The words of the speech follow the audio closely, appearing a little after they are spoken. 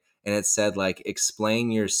and it said like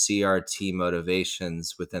explain your CRT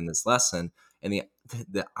motivations within this lesson. And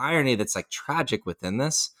the irony that's like tragic within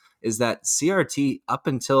this is that CRT up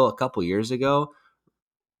until a couple years ago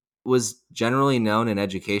was generally known in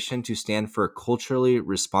education to stand for culturally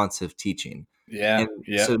responsive teaching. Yeah. And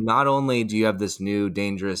Yeah. so not only do you have this new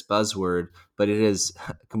dangerous buzzword, but it is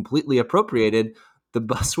completely appropriated the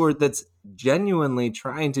buzzword that's genuinely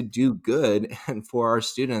trying to do good and for our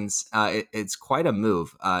students. It's quite a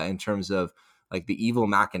move in terms of like the evil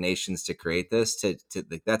machinations to create this. To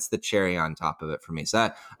like, that's the cherry on top of it for me.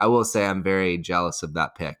 So I will say I'm very jealous of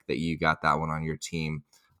that pick that you got that one on your team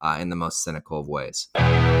in the most cynical of ways.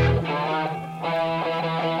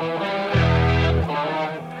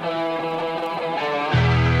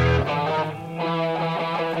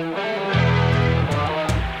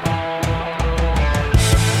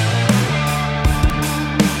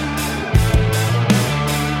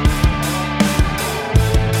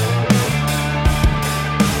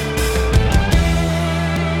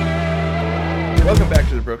 Welcome back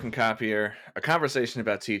to The Broken Copier, a conversation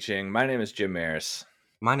about teaching. My name is Jim Maris.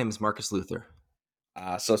 My name is Marcus Luther.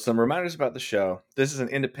 So some reminders about the show. This is an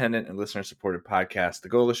independent and listener-supported podcast. The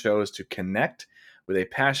goal of the show is to connect with a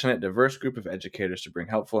passionate, diverse group of educators to bring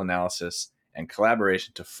helpful analysis and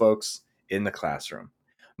collaboration to folks in the classroom.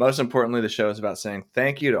 Most importantly, the show is about saying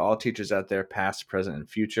thank you to all teachers out there, past, present, and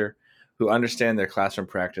future, who understand their classroom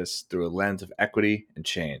practice through a lens of equity and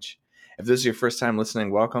change. If this is your first time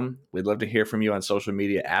listening, welcome. We'd love to hear from you on social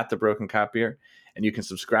media at The Broken Copier, and you can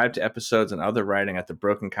subscribe to episodes and other writing at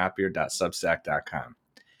thebrokencopier.substack.com.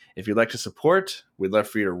 If you'd like to support, we'd love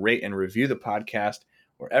for you to rate and review the podcast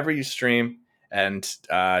wherever you stream, and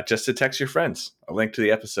just to text your friends a link to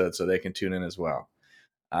the episode so they can tune in as well.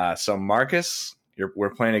 So Marcus,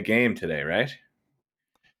 we're playing a game today, right?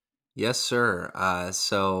 Yes, sir.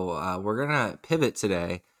 So we're going to pivot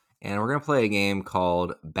today, and we're going to play a game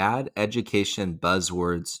called Bad Education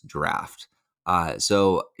Buzzwords Draft.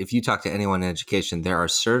 So if you talk to anyone in education, there are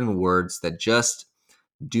certain words that just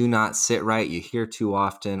do not sit right. You hear too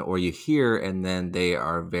often, or you hear and then they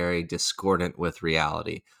are very discordant with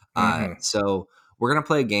reality. So we're going to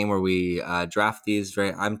play a game where we draft these.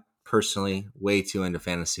 I'm personally way too into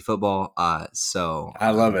fantasy football. So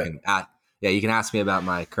I love you it. can you can ask me about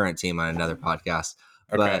my current team on another podcast.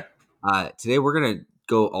 Okay. But today we're going to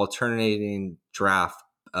go alternating draft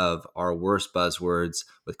of our worst buzzwords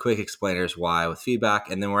with quick explainers why, with feedback,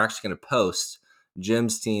 and then we're actually going to post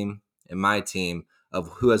Jim's team and my team of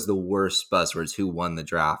who has the worst buzzwords, who won the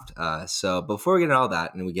draft. So before we get into all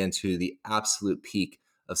that and we get into the absolute peak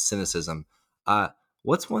of cynicism,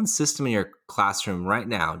 what's one system in your classroom right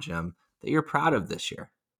now, Jim, that you're proud of this year?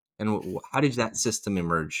 And how did that system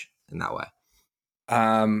emerge in that way?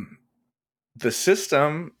 The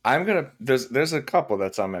system there's a couple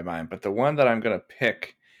that's on my mind, but the one that I'm gonna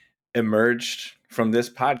pick emerged from this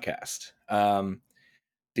podcast.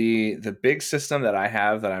 The big system that I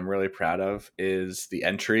have that I'm really proud of is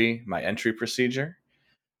my entry procedure.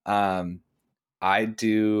 Um,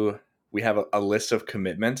 we have a list of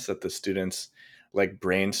commitments that the students like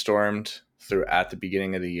brainstormed through at the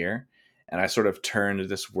beginning of the year. And I sort of turned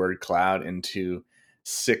this word cloud into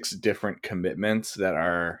 6 different commitments that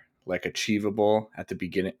are like achievable at the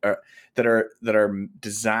beginning, or that are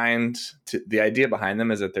designed to, the idea behind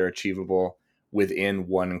them is that they're achievable within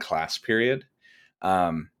one class period.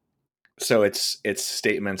 So it's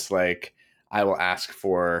statements like, I will ask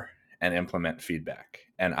for and implement feedback,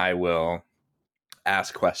 and I will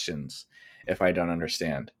ask questions if I don't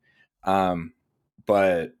understand.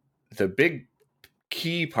 But the big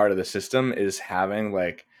key part of the system is having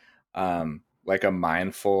like a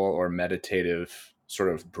mindful or meditative sort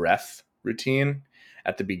of breath routine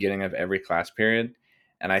at the beginning of every class period.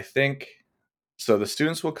 And I think so. The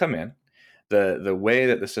students will come in. The way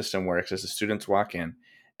that the system works is the students walk in,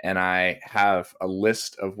 and I have a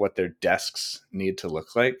list of what their desks need to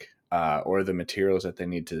look like, or the materials that they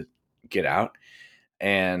need to get out.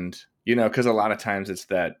 And because a lot of times it's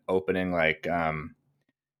that opening up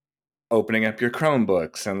your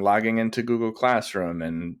Chromebooks and logging into Google Classroom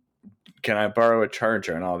and can I borrow a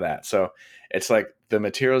charger and all that. So it's like the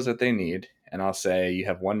materials that they need. And I'll say, you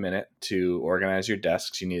have 1 minute to organize your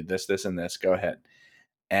desks. You need this, this, and this. Go ahead.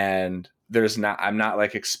 And I'm not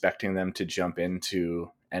like expecting them to jump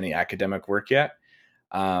into any academic work yet.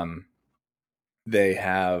 They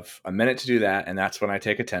have a minute to do that. And that's when I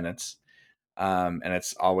take attendance. And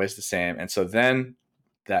it's always the same. And so then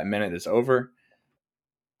that minute is over.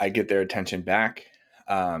 I get their attention back.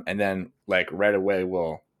 And then like right away,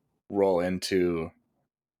 we'll roll into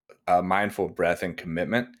a mindful breath and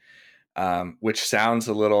commitment, which sounds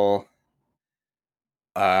a little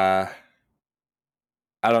uh,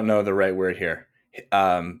 I don't know the right word here.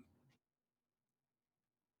 Um,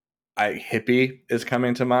 hippie is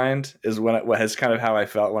coming to mind is what is kind of how I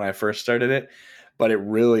felt when I first started it, but it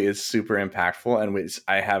really is super impactful. And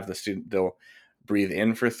I have the student, they'll breathe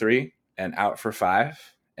in for 3 and out for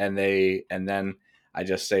 5, and then I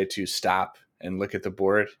just say to stop and look at the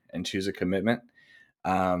board and choose a commitment.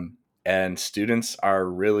 Um, and students are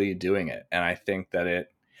really doing it, and I think that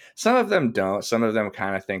some of them don't. Some of them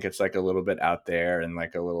kind of think it's like a little bit out there and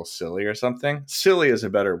like a little silly or something. Silly is a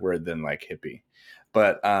better word than like hippie,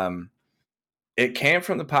 but it came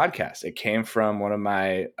from the podcast. It came from one of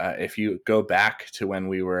my, if you go back to when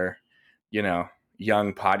we were, you know,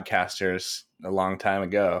 young podcasters a long time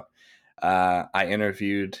ago, I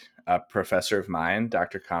interviewed a professor of mine,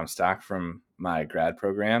 Dr. Comstock, from my grad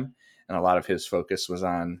program. And a lot of his focus was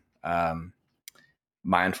on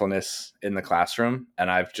mindfulness in the classroom. And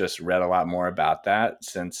I've just read a lot more about that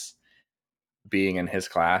since being in his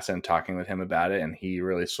class and talking with him about it. And he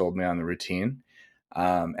really sold me on the routine.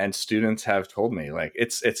 And students have told me like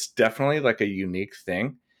it's definitely like a unique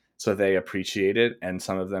thing, so they appreciate it. And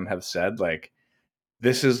some of them have said like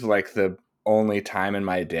this is like the only time in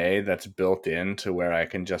my day that's built in to where I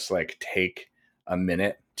can just like take a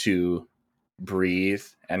minute to breathe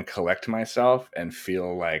and collect myself and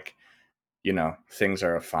feel like things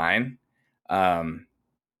are fine. Um,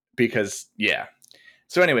 because yeah,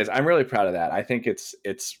 so anyways, I'm really proud of that. I think it's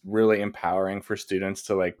really empowering for students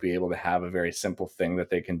to like be able to have a very simple thing that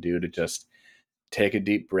they can do to just take a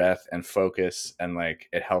deep breath and focus, and like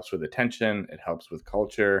it helps with attention, it helps with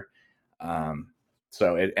culture. um,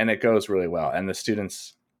 it goes really well, and the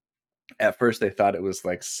students at first they thought it was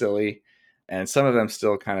like silly, and some of them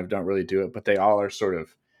still kind of don't really do it, but they all are sort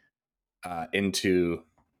of into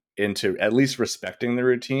at least respecting the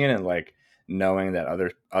routine and like knowing that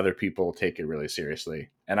other people take it really seriously,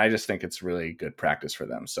 and I just think it's really good practice for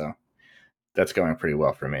them. So that's going pretty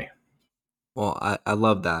well for me. Well, I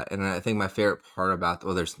love that. And I think my favorite part about,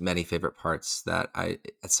 well, there's many favorite parts that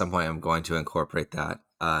at some point, I'm going to incorporate that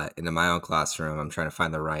into my own classroom. I'm trying to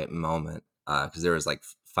find the right moment because there was like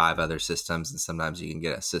 5 other systems, and sometimes you can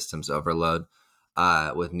get a systems overload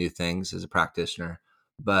with new things as a practitioner.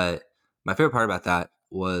 But my favorite part about that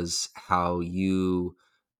was how you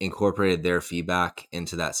incorporated their feedback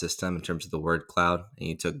into that system in terms of the word cloud, and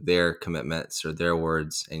you took their commitments or their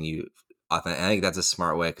words and you authentic. I think that's a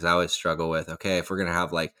smart way because I always struggle with, okay, if we're gonna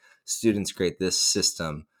have like students create this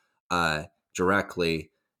system uh,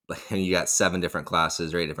 directly, and you got 7 different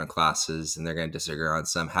classes or 8 different classes, and they're gonna disagree on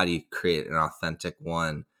some. How do you create an authentic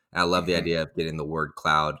one? And I love the Hmm. idea of getting the word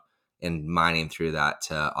cloud and mining through that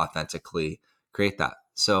to authentically create that.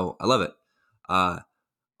 So I love it. Uh,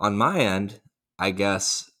 on my end, I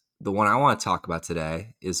guess the one I want to talk about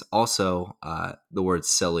today is also the word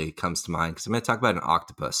silly comes to mind because I'm going to talk about an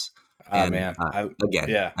octopus. Oh And man, again,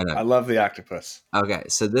 yeah, I know. I love the octopus. Okay,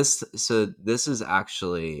 so this is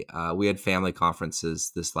actually we had family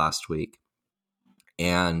conferences this last week,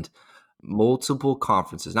 and multiple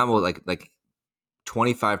conferences, not more like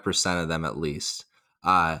 25% of them at least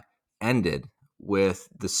uh, ended with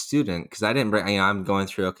the student, because I didn't bring, I'm going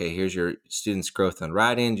through, okay, here's your students' growth on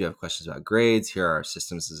writing. Do you have questions about grades? Here are our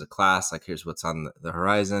systems as a class. Like, here's what's on the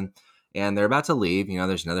horizon. And they're about to leave.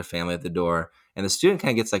 There's another family at the door. And the student kind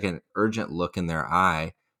of gets like an urgent look in their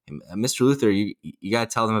eye. And, Mr. Luther, you got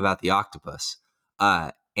to tell them about the octopus. And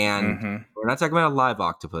Hmm. we're not talking about a live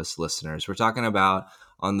octopus, listeners. We're talking about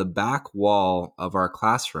on the back wall of our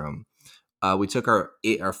classroom, we took our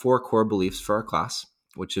 4 core beliefs for our class,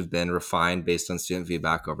 which have been refined based on student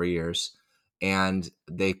feedback over years, and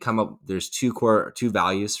they come up. There's two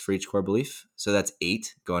values for each core belief, so that's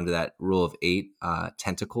 8. Going to that rule of 8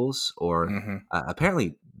 tentacles, or Hmm.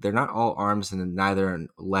 apparently they're not all arms and neither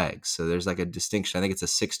legs. So there's like a distinction. I think it's a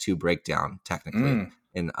 6-2 breakdown technically Mm.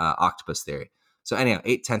 in octopus theory. So anyhow,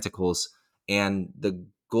 8 tentacles, and the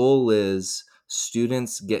goal is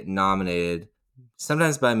students get nominated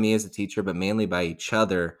sometimes by me as a teacher, but mainly by each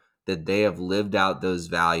other, that they have lived out those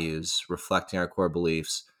values reflecting our core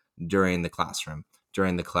beliefs during the classroom,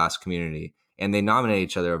 during the class community. And they nominate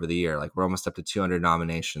each other over the year. Like, we're almost up to 200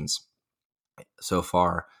 nominations so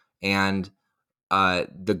far. And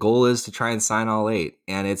the goal is to try and sign all 8.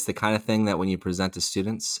 And it's the kind of thing that when you present to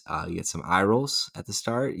students, you get some eye rolls at the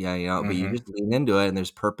start. Yeah, but you Hmm. just lean into it. And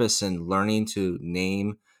there's purpose in learning to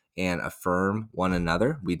name and affirm one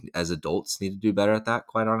another. We, as adults, need to do better at that,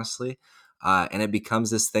 quite honestly. And it becomes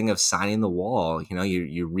this thing of signing the wall.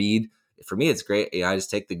 You read, for me, it's great. I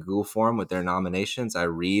just take the Google form with their nominations. I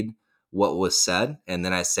read what was said, and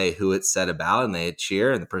then I say who it's said about, and they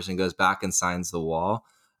cheer, and the person goes back and signs the wall.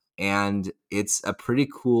 and it's a pretty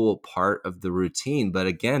cool part of the routine. But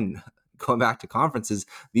again, going back to conferences,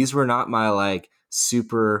 these were not my like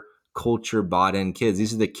super culture bought in kids.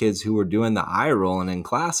 These are the kids who were doing the eye rolling in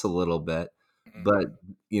class a little bit, but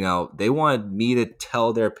Mhm. they wanted me to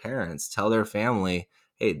tell their parents, tell their family,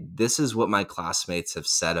 hey, this is what my classmates have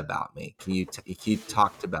said about me. Can you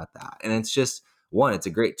talked about that? And it's just one, it's a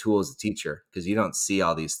great tool as a teacher because you don't see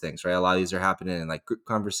all these things, right? A lot of these are happening in like group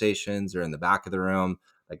conversations or in the back of the room.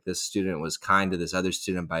 Like this student was kind to this other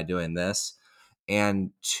student by doing this.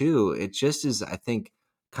 And two, it just is, I think,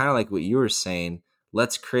 kind of like what you were saying.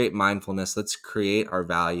 Let's create mindfulness. Let's create our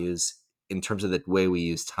values in terms of the way we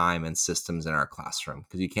use time and systems in our classroom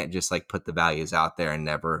because you can't just like put the values out there and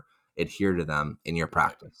never adhere to them in your Right.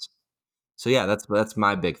 practice. So yeah, that's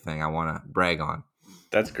my big thing I want to brag on.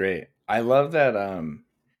 That's great. I love that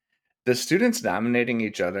the students nominating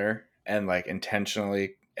each other and like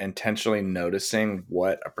intentionally noticing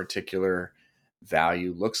what a particular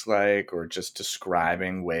value looks like or just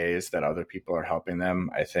describing ways that other people are helping them.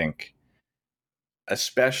 I think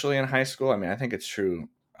especially in high school, I mean, I think it's true,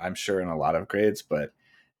 I'm sure in a lot of grades, but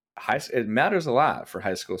it matters a lot for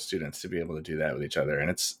high school students to be able to do that with each other. And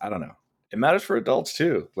it's, I don't know, it matters for adults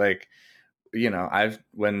too. Like,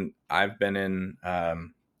 when I've been in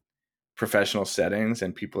professional settings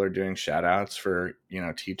and people are doing shout outs for,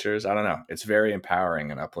 teachers, I don't know, it's very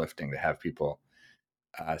empowering and uplifting to have people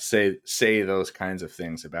say those kinds of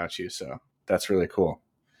things about you. So that's really cool.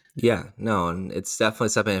 Yeah, no, and it's definitely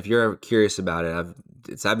something. If you're ever curious about it,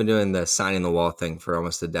 I've been doing the signing the wall thing for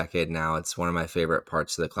almost a decade now. It's one of my favorite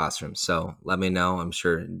parts of the classroom. So let me know. I'm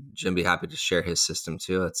sure Jim be happy to share his system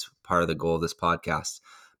too. It's part of the goal of this podcast.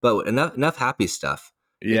 But enough happy stuff.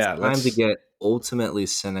 It's Yeah, time to let's. get ultimately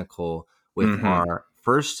cynical with Mm-hmm. our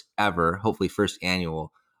first ever, hopefully first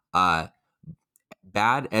annual, uh,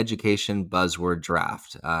 bad education buzzword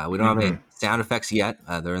draft. We don't have any Mm-hmm. sound effects yet.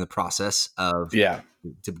 They're in the process of Yeah.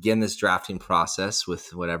 to begin this drafting process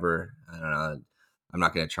with whatever. I don't know. I'm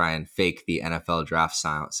not going to try and fake the NFL draft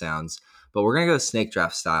sounds, but we're going to go snake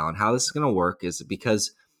draft style. And how this is going to work is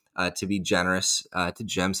because to be generous to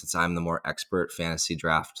Jim, since I'm the more expert fantasy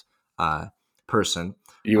draft uh, person,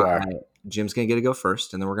 You are. Jim's going to get to go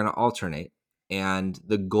first, and then we're going to alternate. And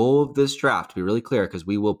the goal of this draft, to be really clear, because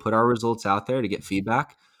we will put our results out there to get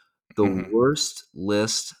feedback, the Mm-hmm. worst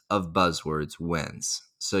list of buzzwords wins.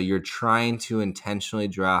 So you're trying to intentionally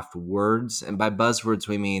draft words. And by buzzwords,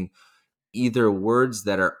 we mean either words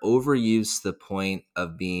that are overused to the point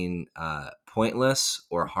of being pointless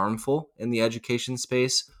or harmful in the education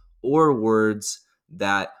space, or words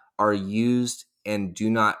that are used and do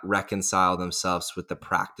not reconcile themselves with the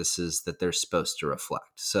practices that they're supposed to reflect.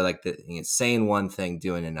 So, like saying one thing,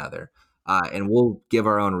 doing another. And we'll give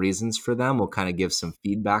our own reasons for them. We'll kind of give some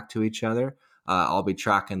feedback to each other. I'll be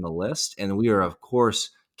tracking the list. And we are, of course,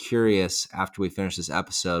 curious after we finish this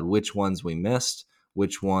episode which ones we missed,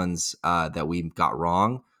 which ones that we got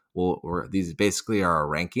wrong. These basically are our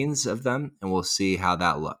rankings of them, and we'll see how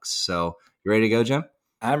that looks. So, you ready to go, Jim?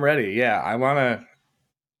 I'm ready. Yeah, I want to.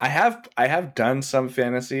 I have done some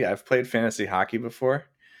fantasy. I've played fantasy hockey before,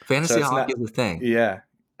 so Fantasy it's hockey not. is a thing. Yeah,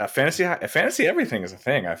 fantasy everything is a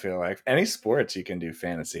thing. I feel like any sports you can do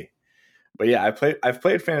fantasy. But yeah, I've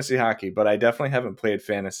played fantasy hockey, but I definitely haven't played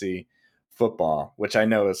fantasy football, which I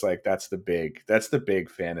know is like that's the big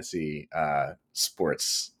fantasy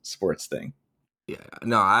sports thing. Yeah,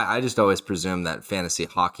 no, I just always presumed that fantasy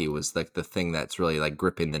hockey was like the thing that's really like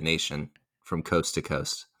gripping the nation from coast to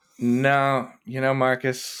coast. No,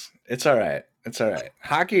 Marcus, it's all right. It's all right.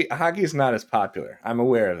 Hockey's not as popular. I'm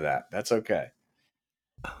aware of that. That's okay.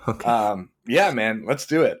 Okay. Yeah, man, let's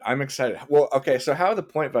do it. I'm excited. Well, okay, so how are the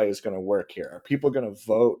point values going to work here? Are people going to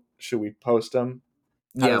vote? Should we post them?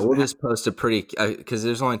 How Yeah, does we'll just post a pretty because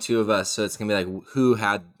there's only two of us, so it's gonna be like who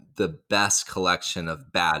had the best collection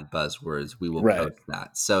of bad buzzwords. We will right, post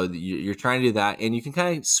that. So you're trying to do that, and you can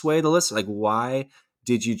kind of sway the list. Like, why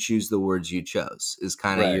did you choose the words you chose? Is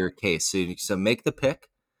kind of right. your case. So make the pick,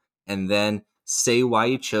 and then say why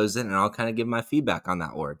you chose it, and I'll kind of give my feedback on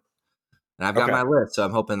that word. And I've got Okay. my list, so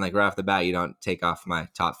I'm hoping like right off the bat you don't take off my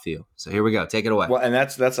top few. So here we go. Take it away. Well, and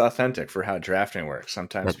that's authentic for how drafting works.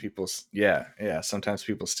 Sometimes That- people, yeah. Sometimes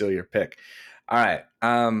people steal your pick. All right.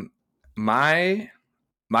 My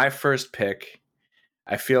first pick.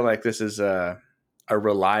 I feel like this is a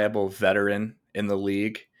reliable veteran in the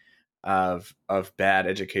league of bad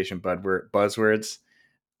education buzzwords.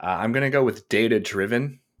 I'm gonna go with data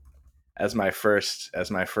driven as my first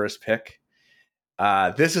pick.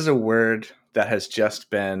 This is a word that has just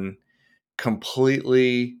been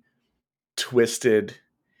completely twisted,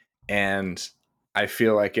 and I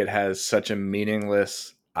feel like it has such a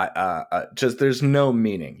meaningless just there's no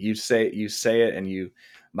meaning. You say it, and you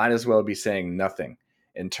might as well be saying nothing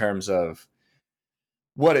in terms of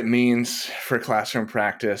what it means for classroom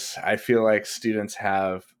practice. I feel like students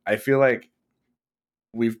have. I feel like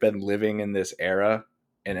we've been living in this era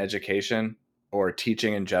in education or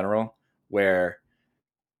teaching in general where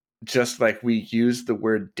just like we use the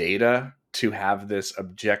word data to have this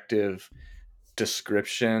objective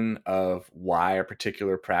description of why a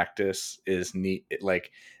particular practice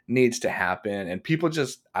needs to happen, and people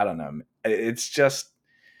just, I don't know, it's just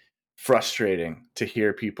frustrating to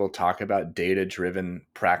hear people talk about data driven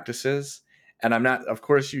practices. And I'm not, of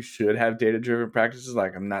course you should have data driven practices,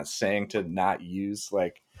 like I'm not saying to not use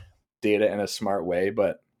like data in a smart way,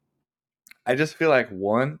 but I just feel like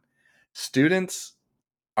one, students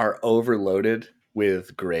are overloaded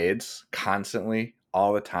with grades constantly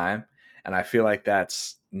all the time, and I feel like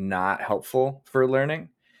that's not helpful for learning.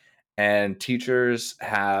 And teachers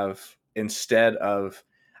have, instead of,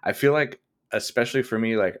 I feel like, especially for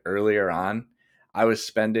me, like earlier on, I was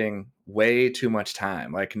spending way too much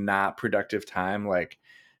time, like not productive time, like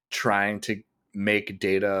trying to make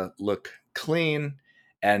data look clean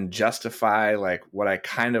and justify like what I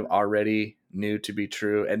kind of already knew to be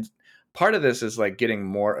true. And part of this is like getting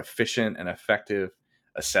more efficient and effective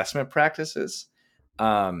assessment practices.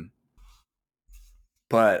 um,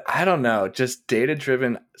 but I don't know, just data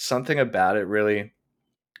driven, something about it really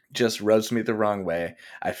just rubs me the wrong way.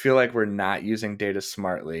 I feel like we're not using data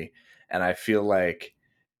smartly, and I feel like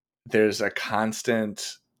there's a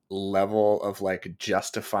constant level of like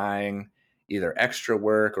justifying either extra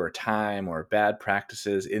work or time or bad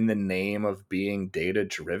practices in the name of being data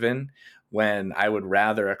driven, when I would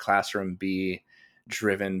rather a classroom be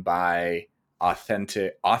driven by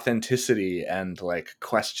authenticity and like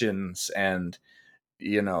questions, and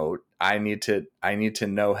I need to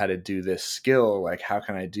know how to do this skill, like how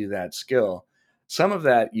can I do that skill. Some of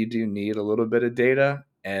that you do need a little bit of data,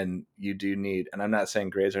 and you do need, and I'm not saying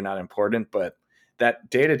grades are not important, but that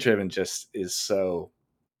data driven just is so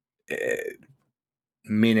eh,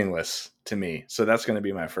 meaningless to me. So that's going to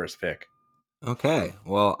be my first pick. Okay,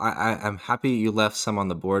 well, I'm happy you left some on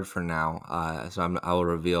the board for now. I will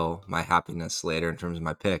reveal my happiness later in terms of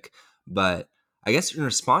my pick. But I guess in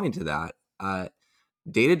responding to that,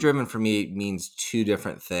 data driven for me means two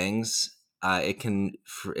different things. It can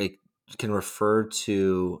refer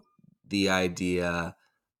to the idea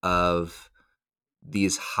of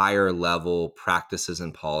these higher level practices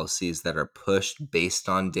and policies that are pushed based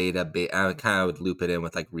on data. I kind of would loop it in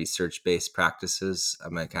with like research based practices.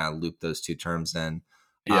 I'm gonna kind of loop those two terms in.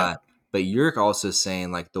 Yeah. But you're also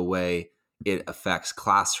saying like the way it affects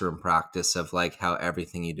classroom practice of like how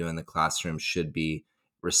everything you do in the classroom should be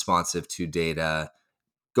responsive to data,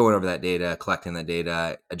 going over that data, collecting that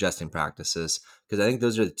data, adjusting practices. Because I think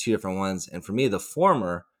those are the two different ones. And for me, the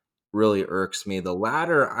former really irks me. The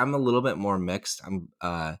latter, I'm a little bit more mixed.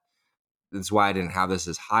 That's why I didn't have this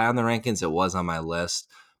as high on the rankings. It was on my list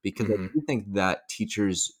because I Hmm. do think that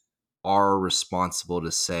teachers are responsible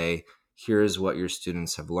to say, here's what your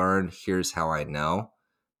students have learned. Here's how I know.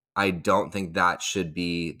 I don't think that should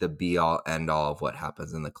be the be all end all of what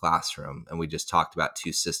happens in the classroom. And we just talked about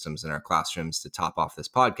two systems in our classrooms to top off this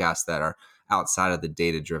podcast that are outside of the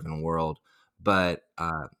data driven world. But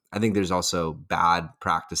I think there's also bad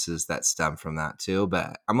practices that stem from that too.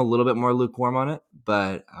 But I'm a little bit more lukewarm on it.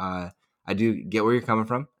 But I do get where you're coming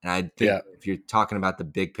from. And I think Yeah. if you're talking about the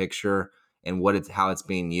big picture and how it's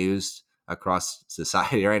being used across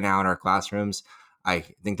society right now in our classrooms, I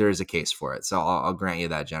think there is a case for it. So I'll grant you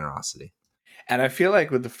that generosity. And I feel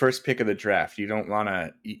like with the first pick of the draft, you don't want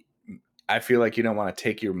to. I feel like you don't want to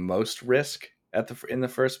take your most risk in the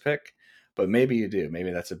first pick, but maybe you do.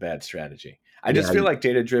 Maybe that's a bad strategy. I just Yeah, feel like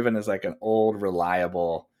data driven is like an old,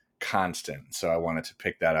 reliable constant. So I wanted to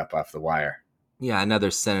pick that up off the wire. yeah.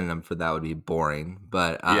 Another synonym for that would be boring.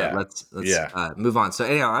 But Yeah. let's Yeah. move on. So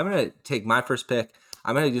anyhow, I'm gonna take my first pick.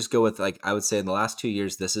 I'm gonna just go with like I would say in the last 2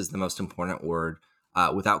 years, this is the most important word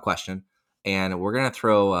without question. And we're gonna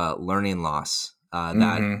throw learning loss, that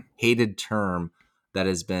Mm-hmm. hated term that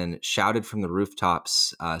has been shouted from the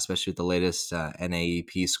rooftops, especially with the latest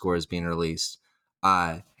NAEP scores being released.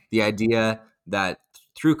 The idea that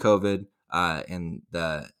through COVID and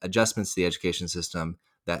the adjustments to the education system,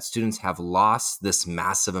 that students have lost this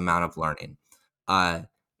massive amount of learning. Uh,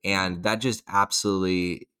 and that just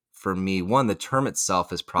absolutely, for me, one, the term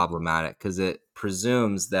itself is problematic because it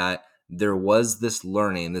presumes that there was this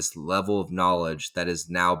learning, this level of knowledge that has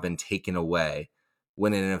now been taken away,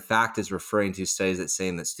 when it in fact is referring to studies that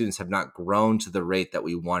saying that students have not grown to the rate that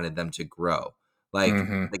we wanted them to grow. Like,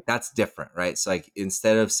 Mm-hmm. like that's different, right? So like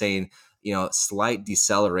instead of saying slight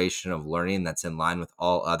deceleration of learning that's in line with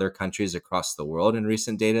all other countries across the world in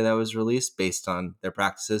recent data that was released based on their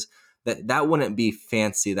practices, that wouldn't be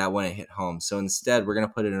fancy, that wouldn't hit home. So instead, we're going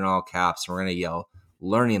to put it in all caps and we're going to yell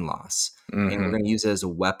learning loss, and we're Mm-hmm. going to use it as a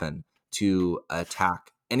weapon to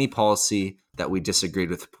attack any policy that we disagreed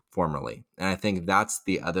with formerly. And I think that's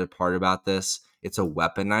the other part about this. It's a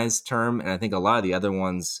weaponized term, and I think a lot of the other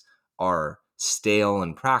ones are stale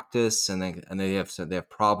in practice, and they have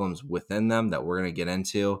problems within them that we're going to get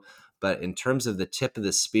into. But in terms of the tip of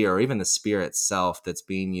the spear, or even the spear itself that's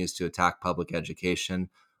being used to attack public education,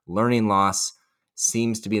 learning loss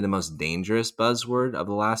seems to be the most dangerous buzzword of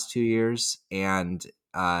the last 2 years. And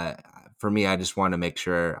for me, I just want to make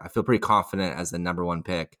sure I feel pretty confident as the number one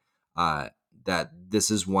pick that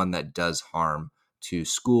this is one that does harm to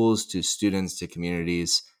schools, to students, to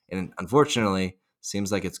communities. And unfortunately,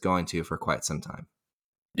 seems like it's going to for quite some time.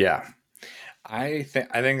 Yeah. I think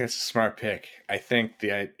that's a smart pick. I think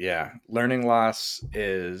learning loss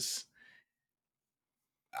is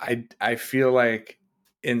I feel like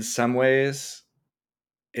in some ways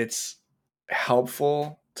it's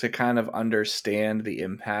helpful to kind of understand the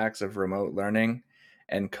impacts of remote learning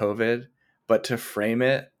and COVID, but to frame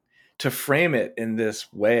it in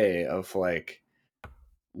this way of like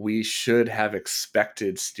we should have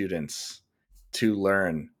expected students to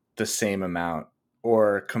learn the same amount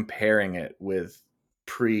or comparing it with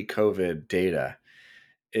pre-COVID data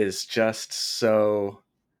is just so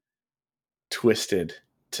twisted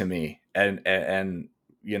to me. And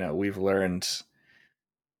we've learned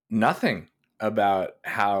nothing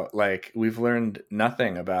we've learned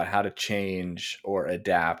nothing about how to change or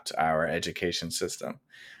adapt our education system.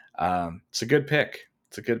 It's a good pick.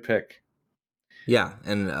 It's a good pick. Yeah,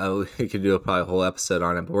 and we could do probably a whole episode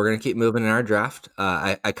on it, but we're gonna keep moving in our draft.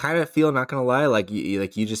 I kind of feel, not gonna lie, like you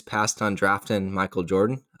just passed on drafting Michael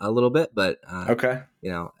Jordan a little bit, but Okay.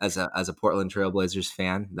 as a Portland Trailblazers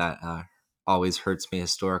fan, that always hurts me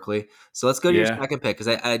historically. So let's go to your Yeah. second pick,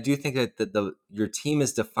 because I do think that your team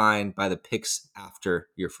is defined by the picks after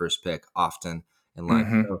your first pick often in life.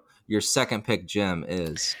 Hmm. So your second pick, Jim,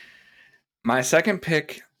 is My second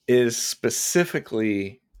pick is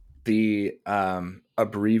specifically the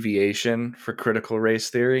abbreviation for critical race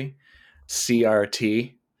theory,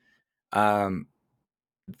 CRT. Um,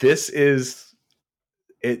 this is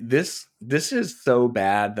it. This is so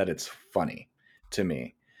bad that it's funny to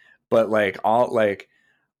me. But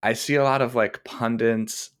I see a lot of like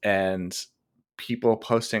pundits and people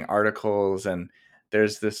posting articles, and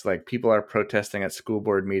there's this like people are protesting at school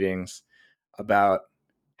board meetings about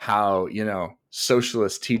how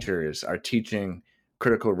socialist teachers are teaching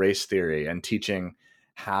critical race theory and teaching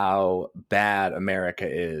how bad America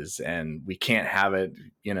is, and we can't have it.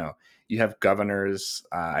 You have governors.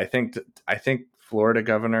 I think Florida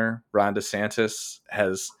Governor Ron DeSantis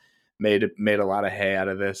has made a lot of hay out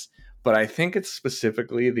of this, but I think it's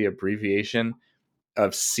specifically the abbreviation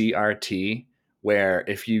of CRT, where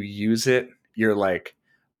if you use it, you're like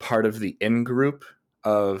part of the in group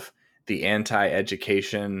of the anti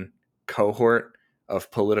education cohort of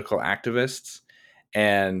political activists.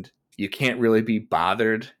 And you can't really be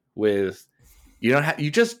bothered with, you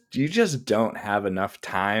just don't have enough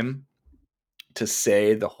time to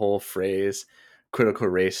say the whole phrase critical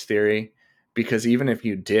race theory, because even if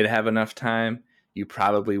you did have enough time, you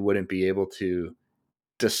probably wouldn't be able to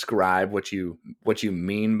describe what you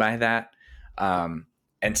mean by that. Um,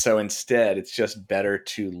 and so instead, it's just better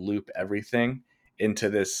to loop everything into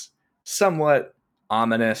this somewhat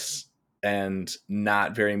ominous and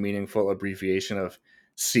not very meaningful abbreviation of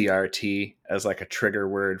CRT as like a trigger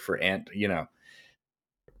word for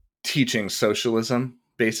teaching socialism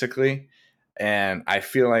basically. And I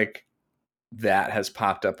feel like that has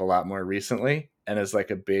popped up a lot more recently and is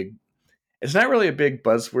like it's not really a big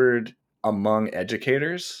buzzword among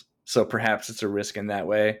educators, so perhaps it's a risk in that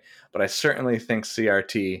way. But I certainly think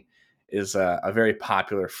CRT is a very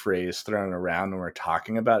popular phrase thrown around when we're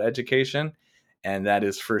talking about education, and that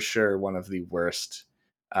is for sure one of the worst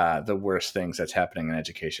things that's happening in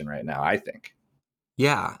education right now, I think.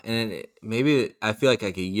 Yeah, and maybe I feel like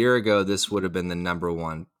a year ago this would have been the number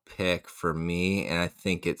one pick for me, and I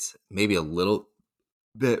think it's maybe a little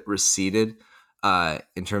bit receded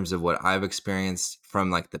in terms of what I've experienced from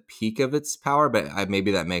like the peak of its power, but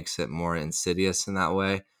maybe that makes it more insidious in that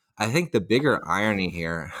way. I think the bigger irony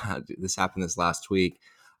here, this happened this last week.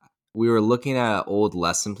 We were looking at an old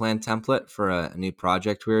lesson plan template for a new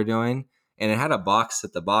project we were doing, and it had a box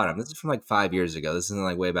at the bottom. This is from like 5 years ago. This isn't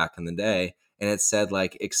like way back in the day. And it said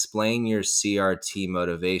like explain your CRT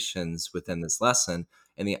motivations within this lesson.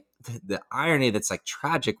 And the irony that's like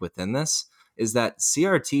tragic within this is that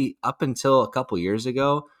CRT up until a couple years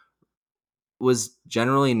ago was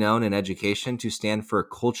generally known in education to stand for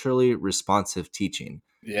culturally responsive teaching.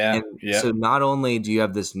 Yeah. And so Yep. not only do you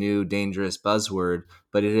have this new dangerous buzzword,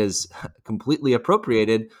 but it is completely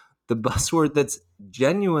appropriated the buzzword that's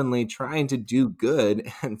genuinely trying to do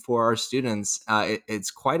good and for our students.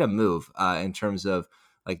 It's quite a move in terms of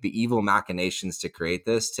like the evil machinations to create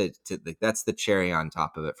this. To like, that's the cherry on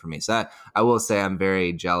top of it for me. So I will say I'm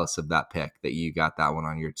very jealous of that pick that you got that one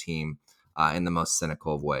on your team in the most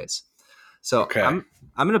cynical of ways. So Okay. I'm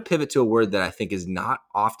going to pivot to a word that I think is not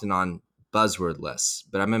often on buzzword lists,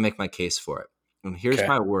 but I'm going to make my case for it. And here's Okay.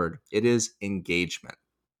 my word. It is engagement.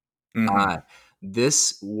 Mm-hmm. Uh,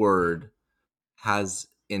 this word has,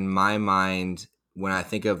 in my mind, when I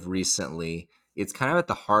think of recently, it's kind of at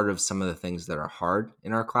the heart of some of the things that are hard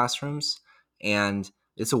in our classrooms. And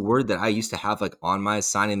it's a word that I used to have like on my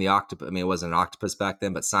signing the octopus. I mean, it wasn't an octopus back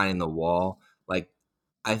then, but signing the wall. Like,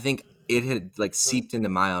 I think it had like seeped into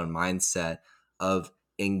my own mindset of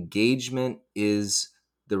engagement is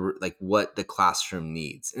the like what the classroom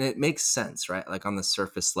needs. And it makes sense, right? Like on the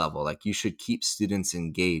surface level, like you should keep students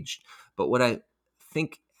engaged. But what I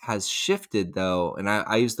think has shifted though, and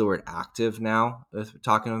I use the word active now with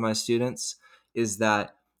talking with my students, is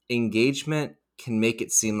that engagement can make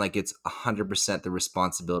it seem like it's 100% the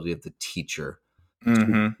responsibility of the teacher to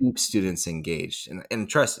Mm-hmm. keep students engaged. And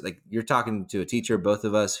trust, like you're talking to a teacher, both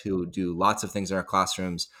of us who do lots of things in our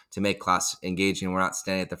classrooms to make class engaging. We're not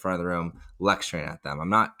standing at the front of the room lecturing at them. I'm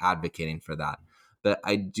not advocating for that. But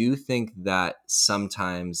I do think that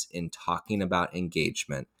sometimes in talking about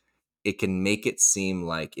engagement, it can make it seem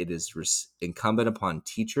like it is incumbent upon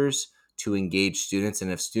teachers to engage students.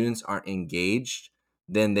 And if students aren't engaged,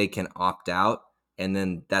 then they can opt out. And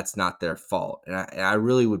then that's not their fault. And I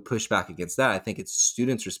really would push back against that. I think it's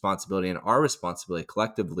students' responsibility and our responsibility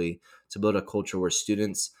collectively to build a culture where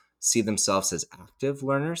students see themselves as active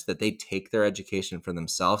learners, that they take their education for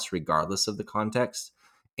themselves, regardless of the context.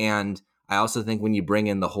 And I also think when you bring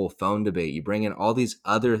in the whole phone debate, you bring in all these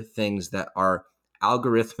other things that are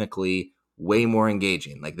algorithmically way more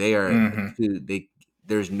engaging. Like they are, Mm-hmm. they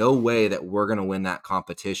there's no way that we're going to win that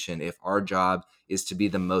competition if our job is to be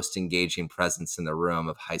the most engaging presence in the room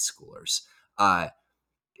of high schoolers.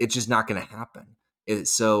 It's just not going to happen.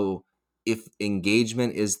 So if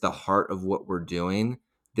engagement is the heart of what we're doing,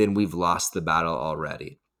 then we've lost the battle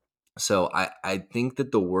already. So I think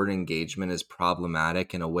that the word engagement is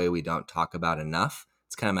problematic in a way we don't talk about enough.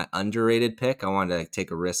 It's kind of my underrated pick. I wanted to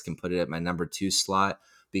take a risk and put it at my number 2 slot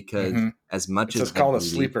because Mm-hmm. as much It's as just I called a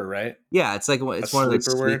believe, sleeper, right? yeah, it's like A it's one of those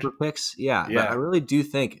sleeper word. sleeper picks. Yeah, but I Yeah. really do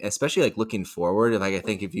think, especially like looking forward, like I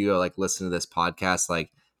think if you like listen to this podcast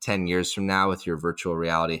like 10 years from now with your virtual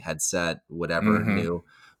reality headset, whatever Mm-hmm. new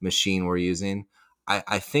machine we're using,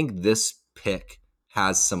 I think this pick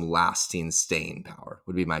has some lasting staying power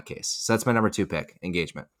would be my case. So that's my number 2 pick,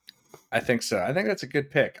 engagement. I think so. I think that's a good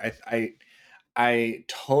pick. I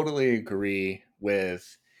totally agree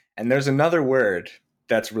with. And there's another word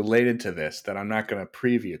that's related to this that I'm not going to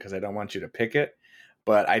preview because I don't want you to pick it.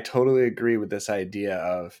 But I totally agree with this idea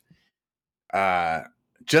of uh,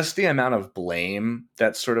 just the amount of blame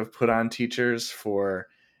that's sort of put on teachers for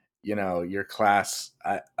your class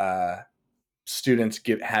students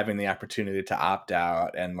having the opportunity to opt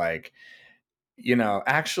out and like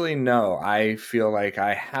actually no, I feel like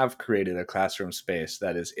I have created a classroom space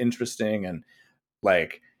that is interesting and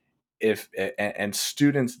like if and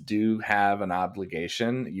students do have an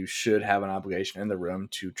obligation, you should have an obligation in the room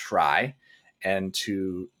to try and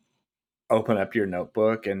to open up your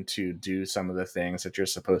notebook and to do some of the things that you're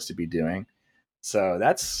supposed to be doing. So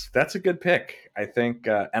that's a good pick, I think,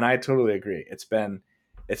 and I totally agree. It's been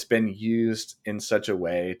used in such a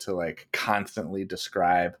way to like constantly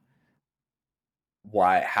describe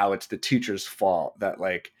how it's the teacher's fault that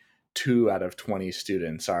like 2 out of 20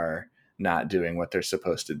 students are not doing what they're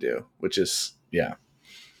supposed to do, which is yeah.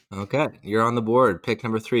 Okay, you're on the board. Pick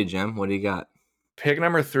number 3, Jim. What do you got? Pick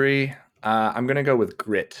number 3. I'm gonna go with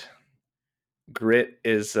grit. Grit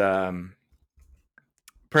is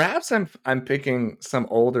perhaps I'm picking some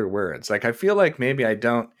older words. Like I feel like maybe I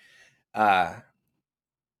don't uh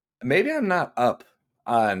maybe I'm not up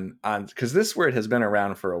on because this word has been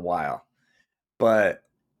around for a while, but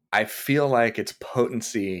I feel like its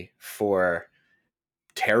potency for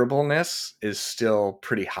terribleness is still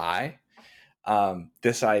pretty high.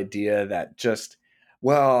 This idea that just,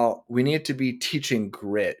 well, we need to be teaching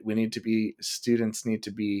grit. Students need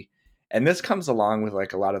to be, and this comes along with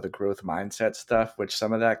like a lot of the growth mindset stuff, which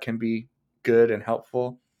some of that can be good and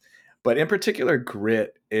helpful. But in particular,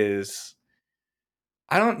 grit is,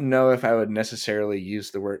 I don't know if I would necessarily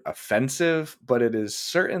use the word offensive, but it is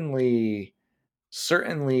certainly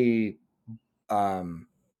um,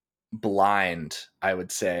 blind, I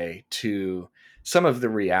would say, to some of the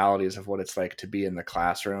realities of what it's like to be in the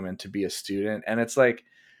classroom and to be a student. And it's like,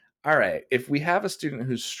 all right, if we have a student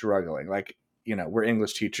who's struggling, like, we're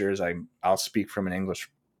English teachers. I'll speak from an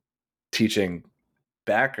English teaching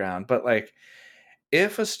background, but like,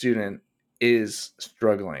 if a student is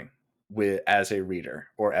struggling with as a reader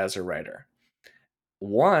or as a writer,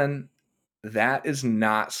 one, that is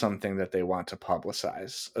not something that they want to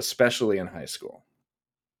publicize, especially in high school.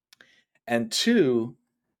 And two,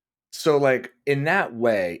 so like in that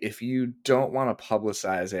way, if you don't want to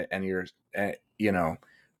publicize it and you're, you know,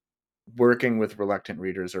 working with reluctant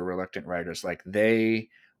readers or reluctant writers, like they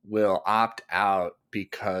will opt out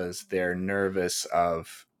because they're nervous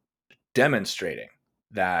of demonstrating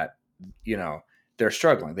that, you know, they're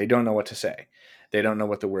struggling. They don't know what to say. They don't know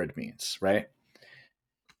what the word means, right?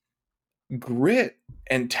 Grit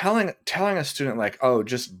and telling a student like, oh,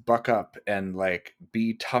 just buck up and like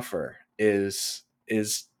be tougher is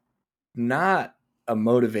not a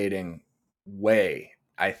motivating way,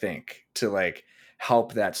 I think, to like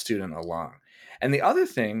help that student along. And the other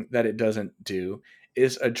thing that it doesn't do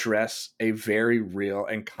is address a very real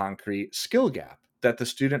and concrete skill gap that the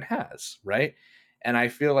student has, right? And I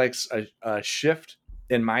feel like a shift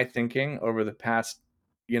in my thinking over the past,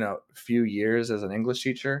 few years as an English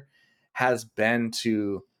teacher has been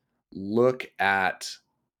to look at,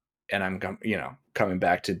 and coming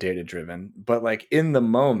back to data driven, but like in the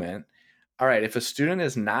moment, all right, if a student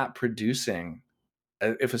is not producing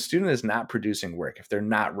work, if they're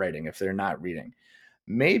not writing, if they're not reading,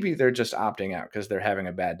 maybe they're just opting out because they're having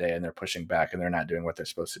a bad day and they're pushing back and they're not doing what they're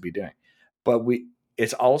supposed to be doing. But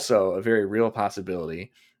it's also a very real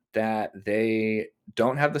possibility that they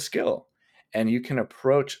don't have the skill. And you can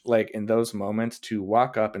approach, like, in those moments, to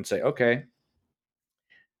walk up and say, okay,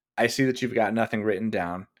 I see that you've got nothing written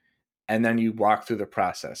down. And then you walk through the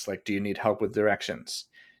process. Like, do you need help with directions?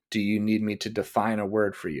 Do you need me to define a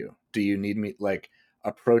word for you? Do you need me, like,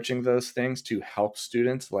 approaching those things to help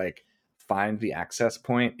students like find the access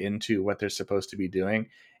point into what they're supposed to be doing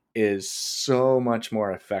is so much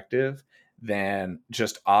more effective than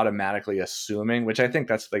just automatically assuming, which I think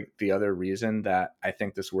that's like the other reason that I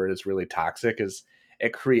think this word is really toxic, is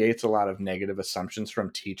it creates a lot of negative assumptions from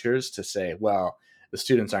teachers to say, well, the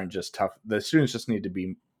students aren't just tough, the students just need to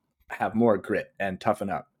be have more grit and toughen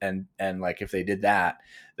up, and like if they did that,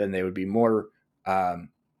 then they would be more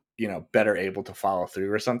better able to follow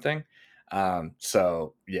through or something.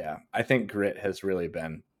 So yeah, I think grit has really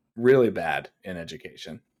been really bad in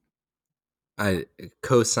education. I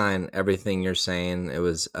co-sign everything you're saying. It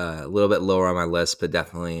was a little bit lower on my list, but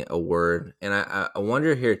definitely a word. And I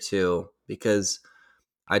wonder here too, because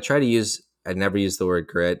I never use the word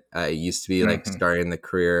grit. It used to be like Hmm. starting the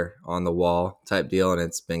career on the wall type deal, and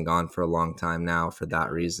it's been gone for a long time now for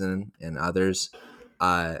that reason and others,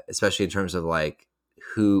 especially in terms of like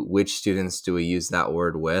which students do we use that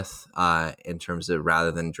word with, in terms of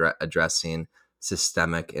rather than addressing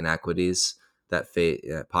systemic inequities that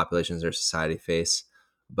populations or society face.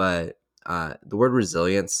 But the word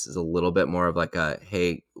resilience is a little bit more of like a,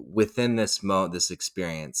 hey, within this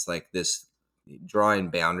experience, like this, drawing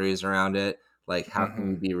boundaries around it, like how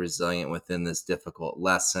can you Hmm. be resilient within this difficult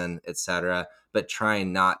lesson, etc., but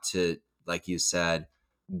trying not to, like you said,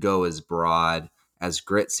 go as broad as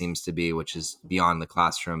grit seems to be, which is beyond the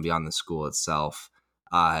classroom, beyond the school itself,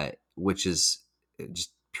 which is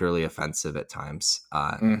just purely offensive at times.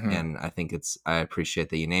 Hmm. And I appreciate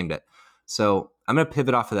that you named it. So I'm going to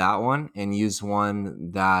pivot off of that one and use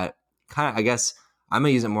one that kind of, I guess, I'm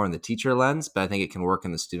going to use it more in the teacher lens, but I think it can work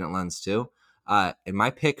in the student lens too. And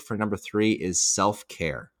my pick for number 3 is self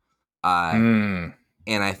care. Uh, Mm.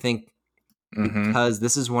 and I think Hmm. because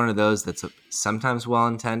this is one of those that's sometimes well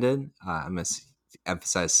intended, I'm going to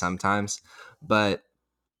emphasize sometimes, but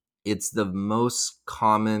it's the most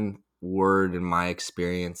common word in my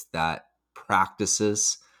experience that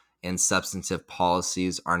practices and substantive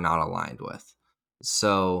policies are not aligned with.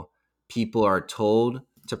 So people are told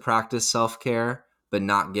to practice self care, but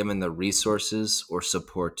not given the resources or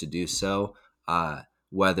support to do so.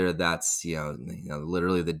 Whether that's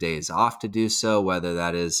literally the days off to do so, whether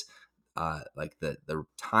that is like the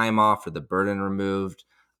time off or the burden removed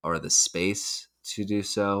or the space to do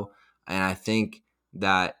so. And I think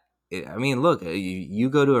that I mean, look, you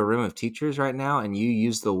go to a room of teachers right now and you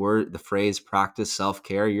use the phrase practice self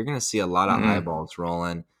care, you're going to see a lot of Mm. eyeballs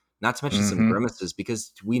rolling, not to mention some Hmm. grimaces,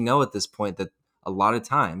 because we know at this point that a lot of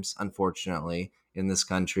times, unfortunately, in this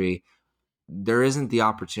country, there isn't the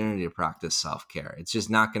opportunity to practice self-care. It's just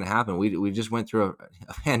not going to happen. We just went through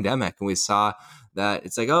a pandemic, and we saw that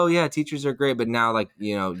it's like, oh yeah, teachers are great, but now, like,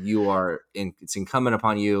 it's incumbent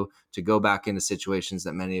upon you to go back into situations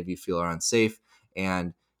that many of you feel are unsafe,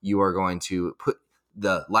 and you are going to put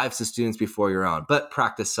the lives of students before your own, but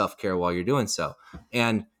practice self-care while you're doing so.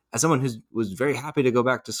 And as someone who was very happy to go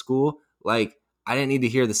back to school, like, I didn't need to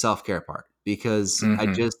hear the self-care part, because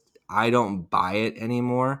Mm-hmm. I don't buy it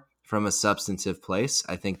anymore from a substantive place.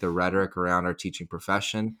 I think the rhetoric around our teaching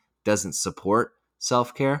profession doesn't support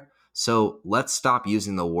self-care. So let's stop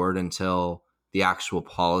using the word until the actual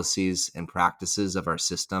policies and practices of our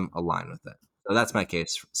system align with it. So that's my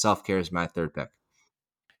case. Self-care is my third pick.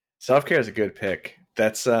 Self care is a good pick.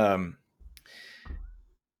 That's uh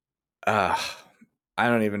I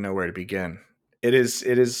don't even know where to begin. It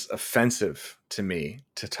is offensive to me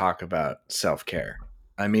to talk about self care.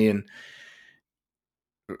 I mean,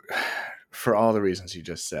 for all the reasons you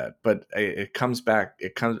just said, but it comes back.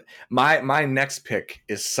 It comes. My next pick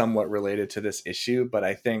is somewhat related to this issue, but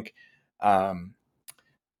I think um,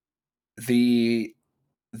 the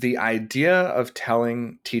the idea of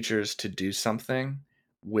telling teachers to do something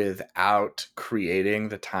without creating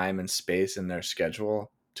the time and space in their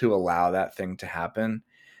schedule to allow that thing to happen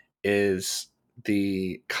is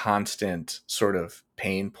the constant sort of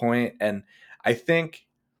pain point. And I think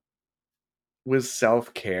with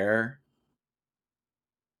self care,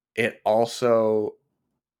 it also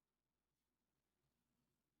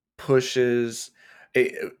pushes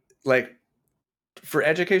it, like, for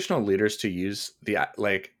educational leaders to use the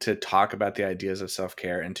like to talk about the ideas of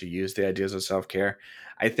self-care and to use the ideas of self-care.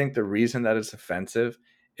 I think the reason that it's offensive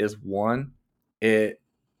is, one, it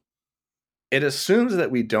it assumes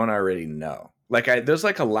that we don't already know. Like, there's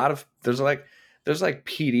like a lot of there's like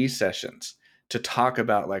PD sessions to talk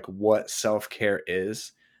about like what self-care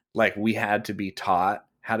is. Like, we had to be taught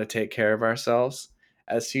how to take care of ourselves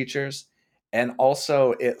as teachers. And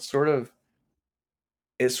also it sort of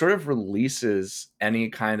releases any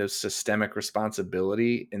kind of systemic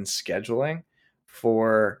responsibility in scheduling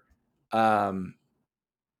for um,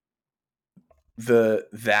 the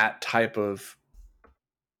that type of,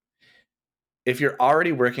 if you're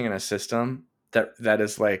already working in a system that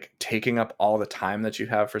is like taking up all the time that you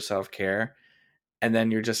have for self-care, and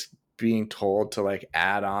then you're just being told to like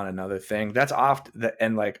add on another thing that's oft that,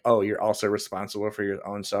 and like, oh, you're also responsible for your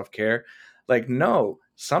own self-care. Like, no,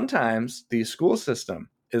 sometimes the school system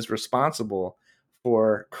is responsible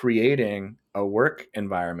for creating a work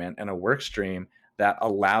environment and a work stream that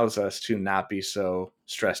allows us to not be so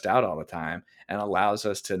stressed out all the time and allows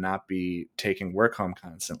us to not be taking work home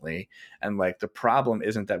constantly. And like, the problem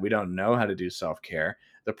isn't that we don't know how to do self-care.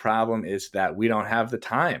 The problem is that we don't have the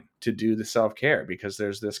time to do the self-care because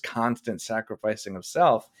there's this constant sacrificing of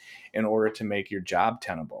self in order to make your job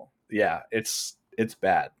tenable. Yeah, it's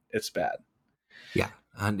bad. It's bad. Yeah.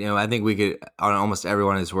 I think we could, on almost every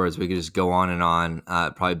one of his words, we could just go on and on,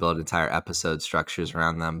 probably build entire episode structures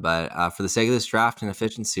around them. But for the sake of this draft and